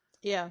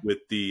 Yeah.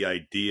 With the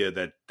idea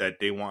that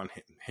they want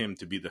him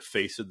to be the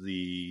face of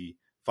the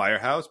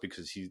firehouse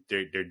because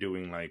they're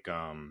doing like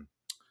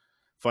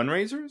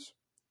fundraisers.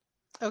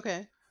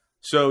 Okay.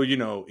 So, you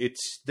know,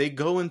 they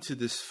go into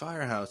this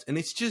firehouse and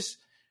it's just,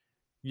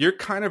 you're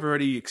kind of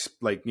already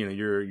like, you know,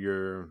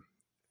 you're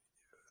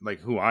like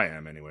who I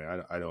am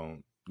anyway. I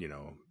don't, you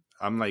know,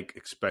 I'm like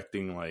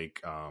expecting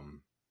like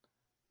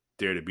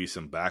there to be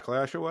some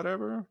backlash or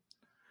whatever.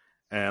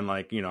 And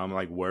like, you know, I'm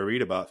like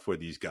worried about for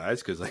these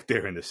guys because like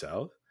they're in the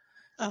South.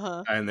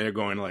 And they're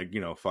going to like,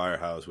 you know,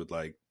 firehouse with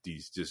like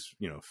these just,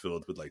 you know,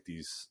 filled with like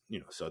these, you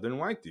know, Southern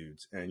white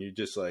dudes. And you're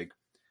just like,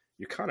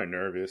 you're kind of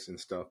nervous and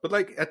stuff. But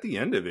like at the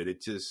end of it,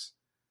 it just,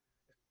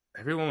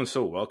 everyone was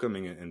so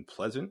welcoming and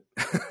pleasant.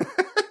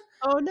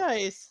 Oh,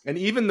 nice. And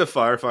even the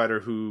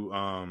firefighter who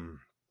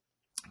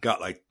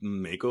got like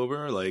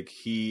makeover, like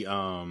he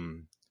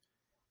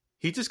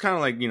just kind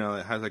of like, you know,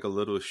 has like a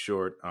little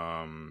short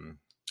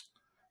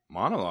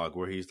monologue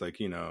where he's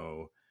like, you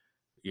know,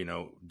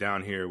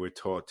 down here we're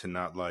taught to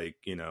not like,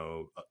 you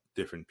know,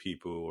 different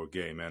people or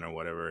gay men or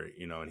whatever,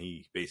 you know, and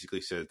he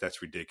basically says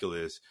that's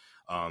ridiculous.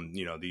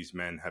 You know, these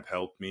men have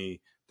helped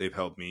me. They've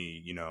helped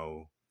me, you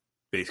know,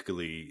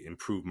 basically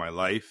improve my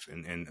life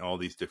and all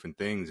these different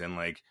things. And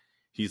like,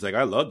 he's like,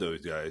 I love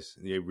those guys.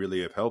 They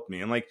really have helped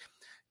me. And like,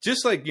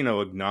 just like, you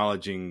know,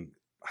 acknowledging,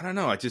 I don't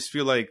know, I just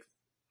feel like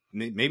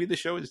maybe the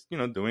show is, you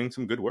know, doing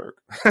some good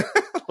work.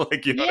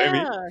 Like, you know what I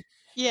mean?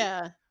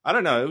 Yeah. I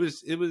don't know.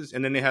 It was,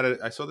 and then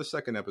I saw the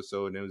second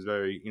episode and it was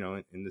very, you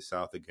know, in the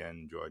South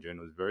again, Georgia. And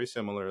it was very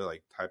similar,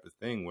 like type of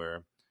thing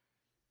where,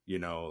 you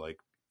know, like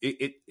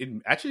it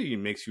actually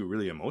makes you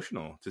really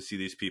emotional to see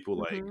these people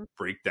like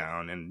break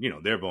down and, you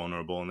know, they're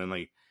vulnerable and then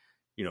like,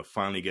 you know,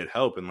 finally get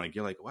help. And like,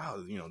 you're like, wow,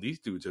 you know, these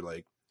dudes are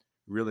like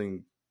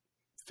really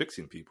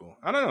fixing people.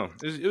 I don't know.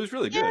 It was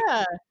really good.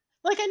 Yeah.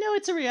 Like, I know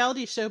it's a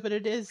reality show, but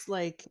it is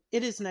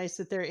nice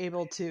that they're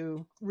able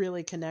to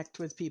really connect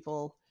with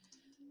people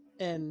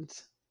and,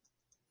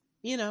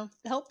 you know,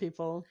 help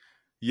people.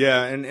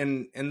 Yeah.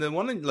 And the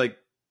one, like,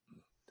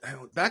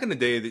 back in the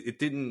day, it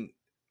didn't,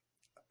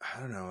 I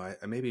don't know.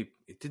 I maybe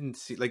it didn't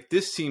see like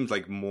this seems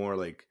like more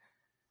like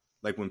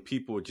when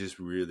people just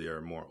really are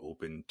more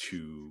open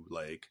to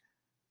like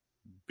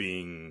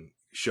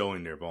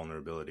showing their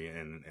vulnerability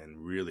and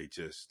really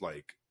just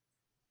like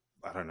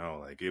I don't know,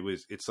 like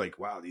it's like,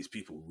 wow, these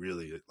people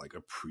really like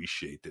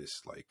appreciate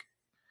this, like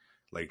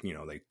you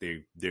know, like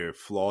their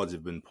flaws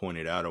have been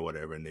pointed out or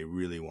whatever, and they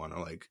really want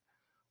to like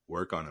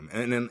work on them.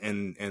 And then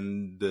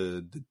and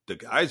the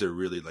guys are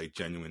really like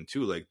genuine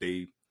too. Like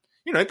they,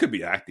 you know, it could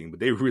be acting, but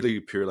they really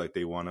appear like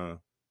they want to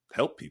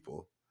help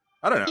people.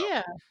 I don't know.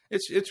 Yeah.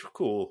 It's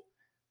cool,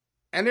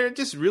 and they're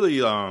just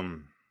really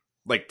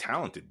like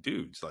talented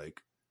dudes.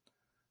 Like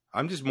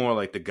I'm just more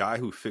like the guy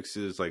who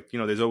fixes, like, you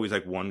know, there's always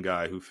like one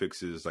guy who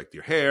fixes like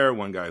your hair,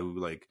 one guy who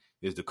like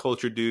is the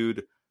culture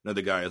dude,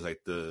 another guy is like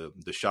the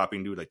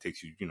shopping dude, like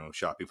takes you, you know,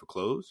 shopping for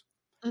clothes.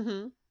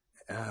 Mm-hmm.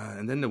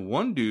 And then the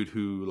one dude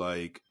who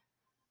like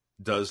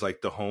does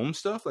like the home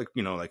stuff, like,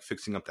 you know, like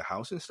fixing up the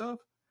house and stuff.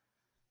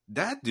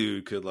 That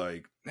dude could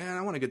like, man,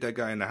 I want to get that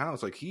guy in the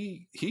house. Like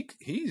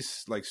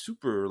he's like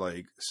super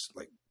like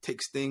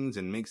takes things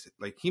and makes it,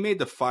 like he made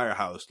the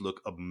firehouse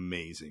look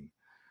amazing.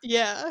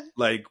 Yeah.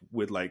 Like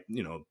with like,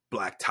 you know,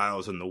 black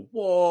tiles on the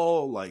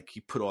wall. Like he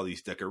put all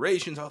these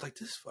decorations. I was like,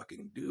 this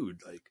fucking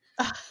dude, like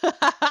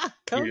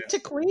Come to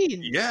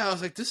Queens. Yeah, I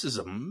was like, this is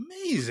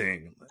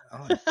amazing.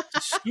 Like,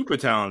 super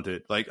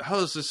talented. Like I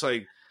was just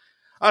like,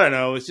 I don't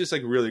know. It's just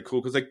like really cool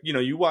because like, you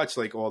know, you watch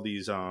like all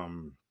these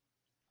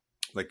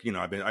like, you know,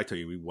 I tell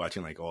you, we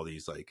watching like all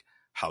these like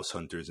house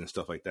hunters and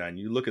stuff like that, and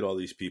you look at all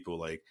these people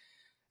like,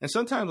 and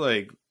sometimes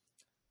like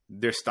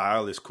their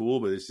style is cool,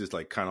 but it's just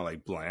like kind of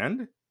like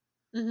bland.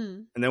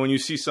 Mm-hmm. And then when you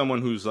see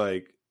someone who's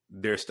like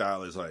their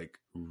style is like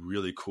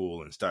really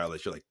cool and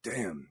stylish, you're like,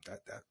 damn,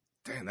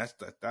 that's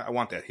I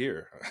want that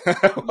here.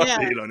 Yeah.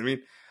 You know what I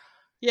mean?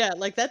 Yeah,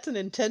 like that's an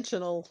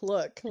intentional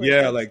look. Like,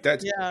 Yeah, like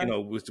that's, yeah. you know,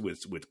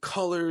 with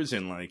colors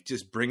and like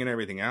just bringing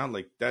everything out.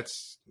 Like that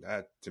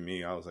to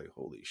me, I was like,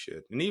 holy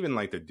shit. And even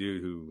like the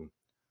dude who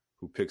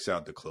picks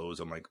out the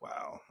clothes, I'm like,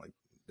 wow, like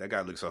that guy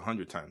looks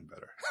 100 times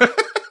better.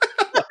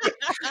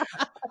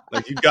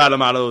 Like you got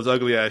him out of those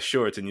ugly ass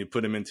shorts and you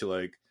put him into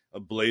like a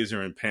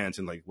blazer and pants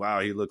and like, wow,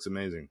 he looks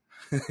amazing.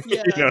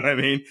 Yeah. You know what I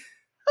mean?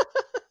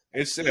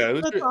 It's That's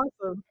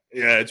awesome.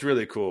 Yeah, it's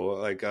really cool.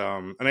 Like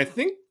and I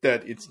think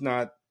that it's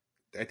not,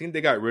 I think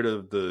they got rid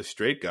of the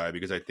straight guy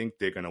because I think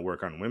they're going to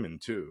work on women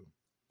too.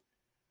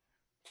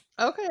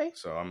 Okay.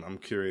 So I'm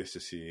curious to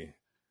see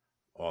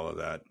all of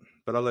that,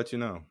 but I'll let you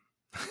know.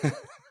 Yeah,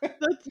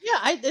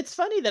 it's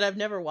funny that I've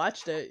never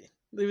watched it.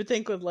 You would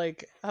think with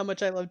like how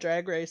much I love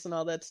Drag Race and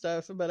all that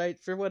stuff, but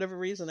for whatever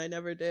reason I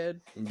never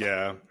did.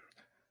 Yeah,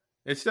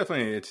 it's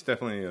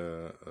definitely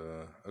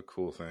a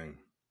cool thing.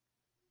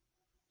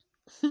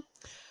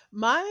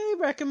 My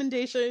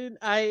recommendation,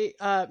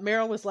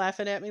 Meryl was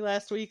laughing at me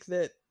last week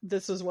that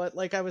this was what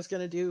like I was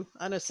going to do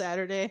on a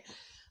Saturday.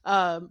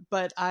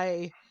 But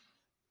I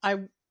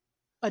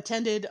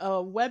attended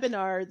a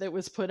webinar that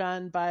was put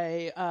on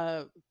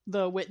by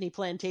the Whitney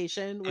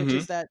Plantation, which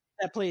is that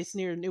place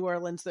near New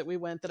Orleans that we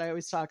went that I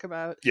always talk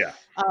about. Yeah.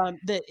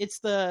 That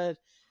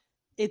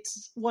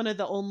it's one of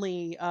the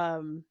only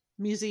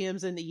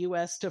museums in the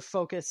US to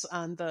focus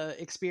on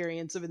the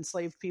experience of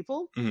enslaved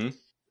people. Mm-hmm.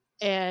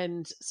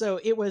 And so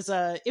it was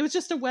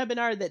just a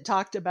webinar that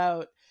talked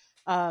about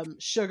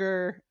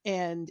sugar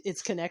and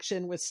its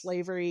connection with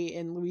slavery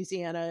in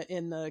Louisiana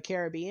in the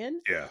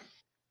Caribbean. Yeah.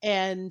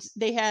 And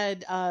they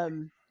had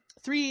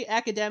 3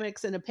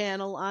 academics and a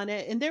panel on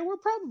it. And there were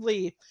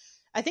probably,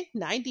 I think,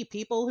 90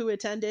 people who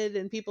attended,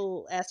 and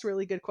people asked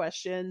really good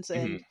questions.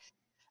 And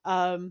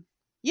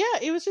yeah,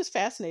 it was just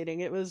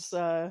fascinating. It was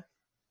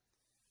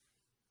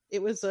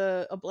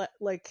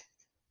like,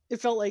 it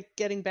felt like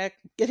getting back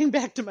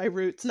to my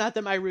roots. Not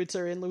that my roots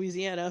are in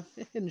Louisiana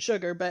in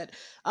sugar, but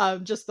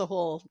just the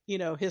whole, you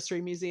know,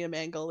 history museum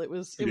angle. It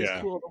was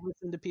cool to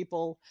listen to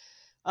people,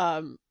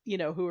 you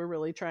know, who are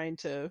really trying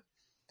to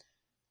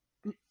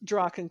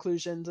draw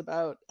conclusions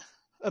about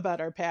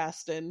our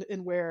past and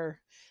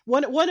where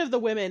one of the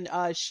women,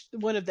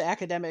 one of the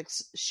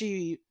academics,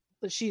 she's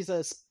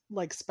a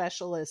like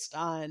specialist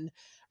on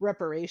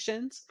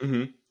reparations,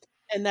 and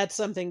that's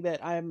something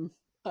that I'm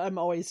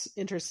always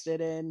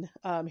interested in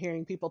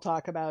hearing people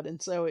talk about.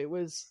 And so it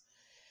was,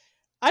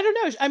 I don't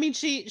know. I mean,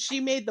 she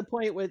made the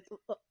point with,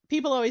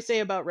 people always say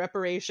about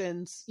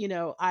reparations, you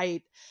know,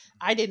 I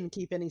didn't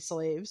keep any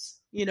slaves,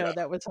 you know,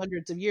 that was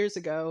hundreds of years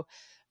ago.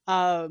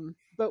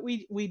 But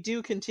we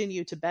do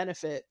continue to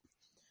benefit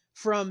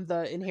from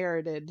the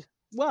inherited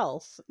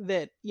wealth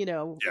that, you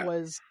know,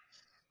 was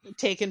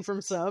taken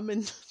from some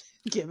and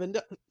given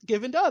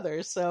to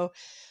others. So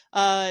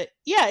yeah,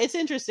 it's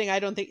interesting. I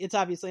don't think it's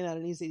obviously not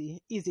an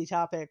easy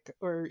topic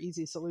or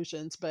easy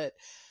solutions, but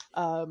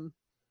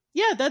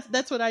yeah,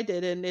 that's what I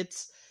did. And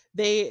it's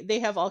they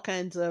have all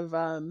kinds of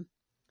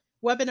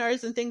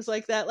webinars and things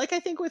like that. Like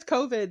I think with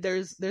COVID,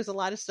 there's a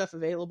lot of stuff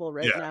available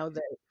right now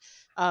that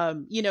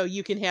you know,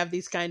 you can have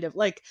these kind of,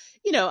 like,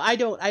 you know, I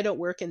don't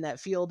work in that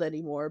field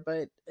anymore,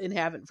 and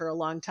haven't for a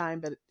long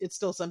time, but it's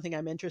still something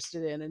I'm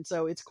interested in. And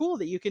so it's cool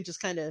that you can just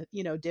kind of,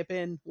 you know, dip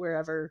in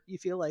wherever you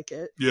feel like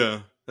it.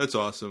 Yeah, that's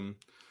awesome.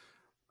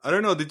 I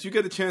don't know. Did you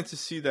get a chance to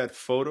see that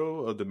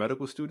photo of the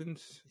medical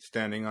students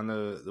standing on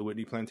the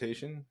Whitney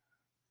Plantation?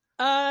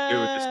 They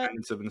were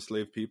descendants of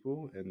enslaved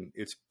people, and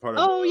it's part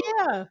of Oh a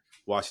yeah.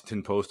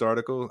 Washington Post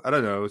article. I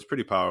don't know. It's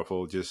pretty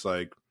powerful. Just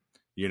like,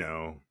 you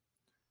know,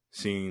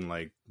 seeing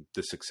like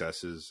the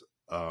successes.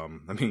 I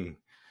mean,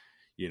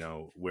 you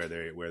know, where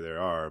they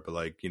are, but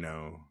like, you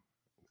know,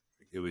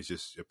 it was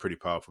just a pretty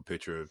powerful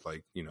picture of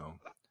like, you know,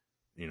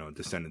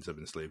 descendants of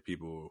enslaved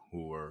people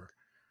who were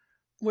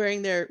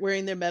wearing their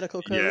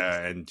medical coats. yeah,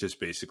 and just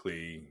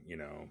basically, you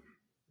know,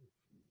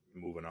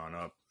 moving on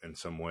up in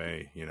some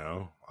way, you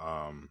know.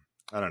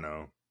 I don't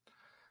know.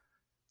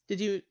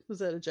 Was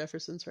that a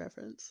Jefferson's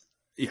reference?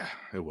 Yeah,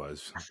 it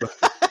was.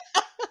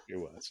 It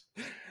was.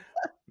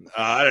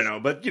 I don't know,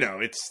 but you know,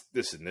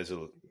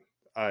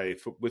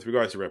 with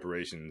regards to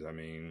reparations, I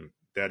mean,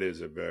 that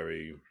is a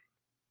very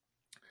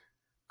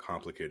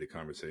complicated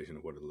conversation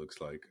of what it looks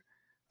like.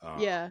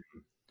 Yeah.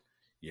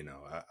 You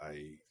know,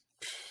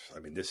 I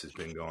mean, this has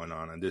been going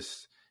on, and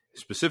this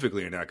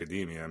specifically in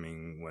academia. I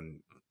mean,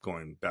 when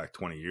going back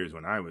 20 years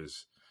when I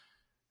was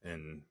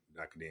in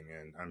academia,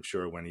 and I'm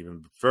sure it went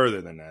even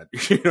further than that.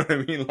 You know what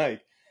I mean?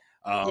 Like,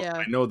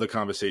 I know the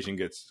conversation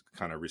gets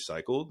kind of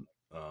recycled.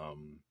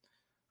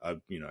 I'd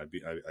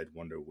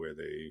wonder what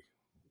it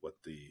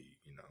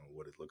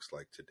looks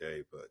like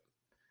today, but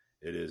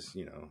it is,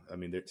 you know, I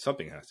mean,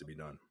 something has to be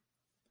done.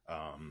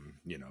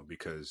 You know,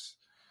 because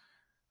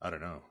I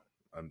don't know.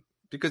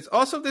 Because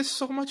also there's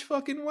so much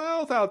fucking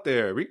wealth out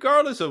there,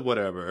 regardless of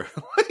whatever.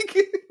 Like,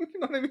 you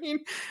know what I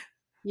mean?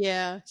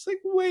 Yeah. It's like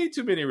way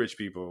too many rich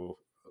people.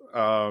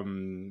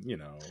 You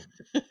know,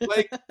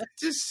 like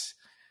just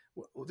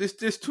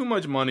there's too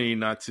much money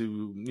not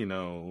to, you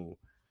know,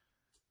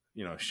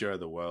 share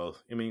the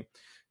wealth. I mean,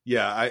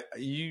 yeah,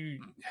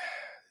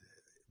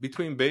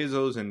 between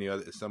Bezos and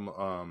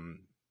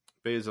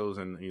Bezos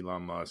and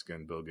Elon Musk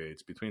and Bill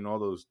Gates, between all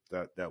those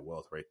that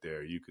wealth right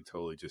there, you could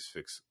totally just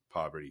fix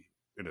poverty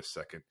in a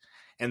second,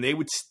 and they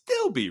would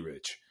still be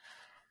rich.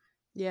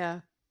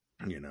 Yeah.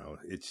 You know,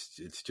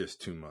 it's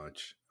just too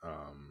much.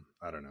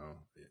 I don't know.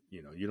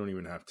 You know, you don't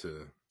even have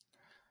to.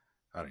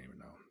 I don't even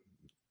know.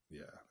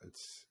 Yeah,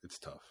 it's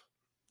tough.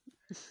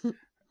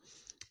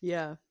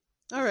 Yeah.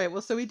 All right.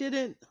 Well, so we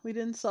didn't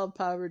solve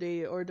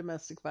poverty or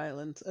domestic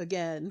violence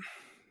again.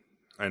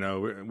 I know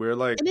we're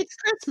like, and it's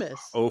Christmas.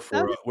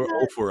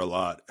 We're for a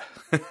lot.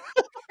 Did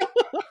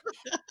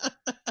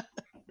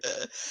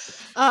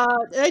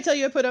I tell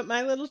you I put up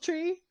my little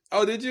tree?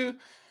 Oh, did you?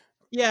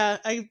 Yeah,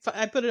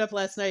 I put it up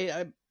last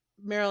night.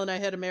 Meryl and I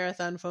had a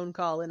marathon phone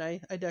call, and I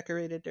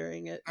decorated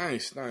during it.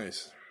 Nice.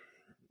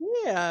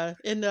 Yeah,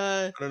 and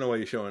I don't know why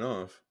you're showing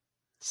off.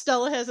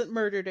 Stella hasn't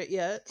murdered it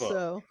yet,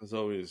 so there's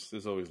always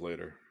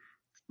later.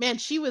 Man,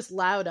 she was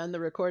loud on the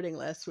recording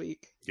last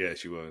week. Yeah,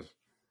 she was.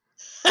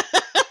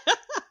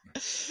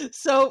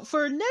 So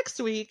for next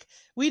week,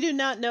 we do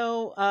not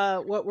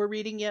know what we're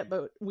reading yet,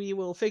 but we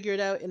will figure it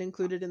out and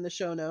include it in the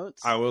show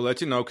notes. I will let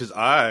you know, because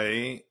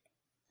I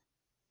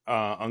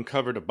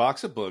uncovered a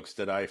box of books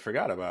that I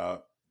forgot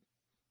about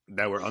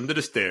that were under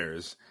the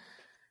stairs.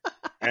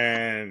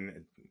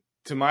 And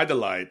to my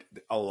delight,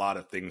 a lot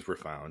of things were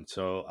found.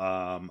 So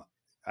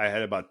I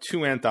had about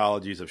 2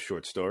 anthologies of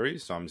short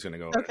stories. So I'm just going to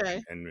go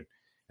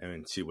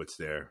and see what's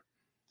there.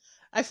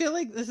 I feel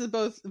like this is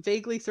both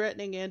vaguely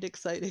threatening and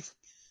exciting.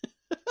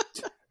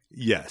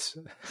 Yes.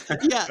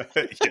 Yeah.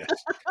 Yes.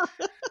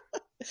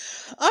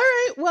 All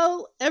right.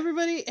 Well,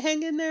 everybody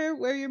hang in there,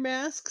 wear your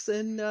masks,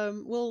 and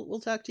we'll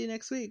talk to you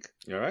next week.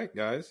 All right,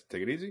 guys.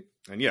 Take it easy.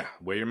 And yeah,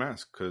 wear your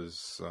mask,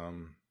 because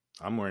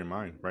I'm wearing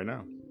mine right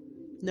now.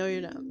 No,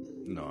 you're not.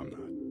 No, I'm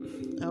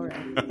not. All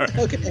right.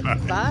 Okay.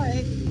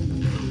 Bye.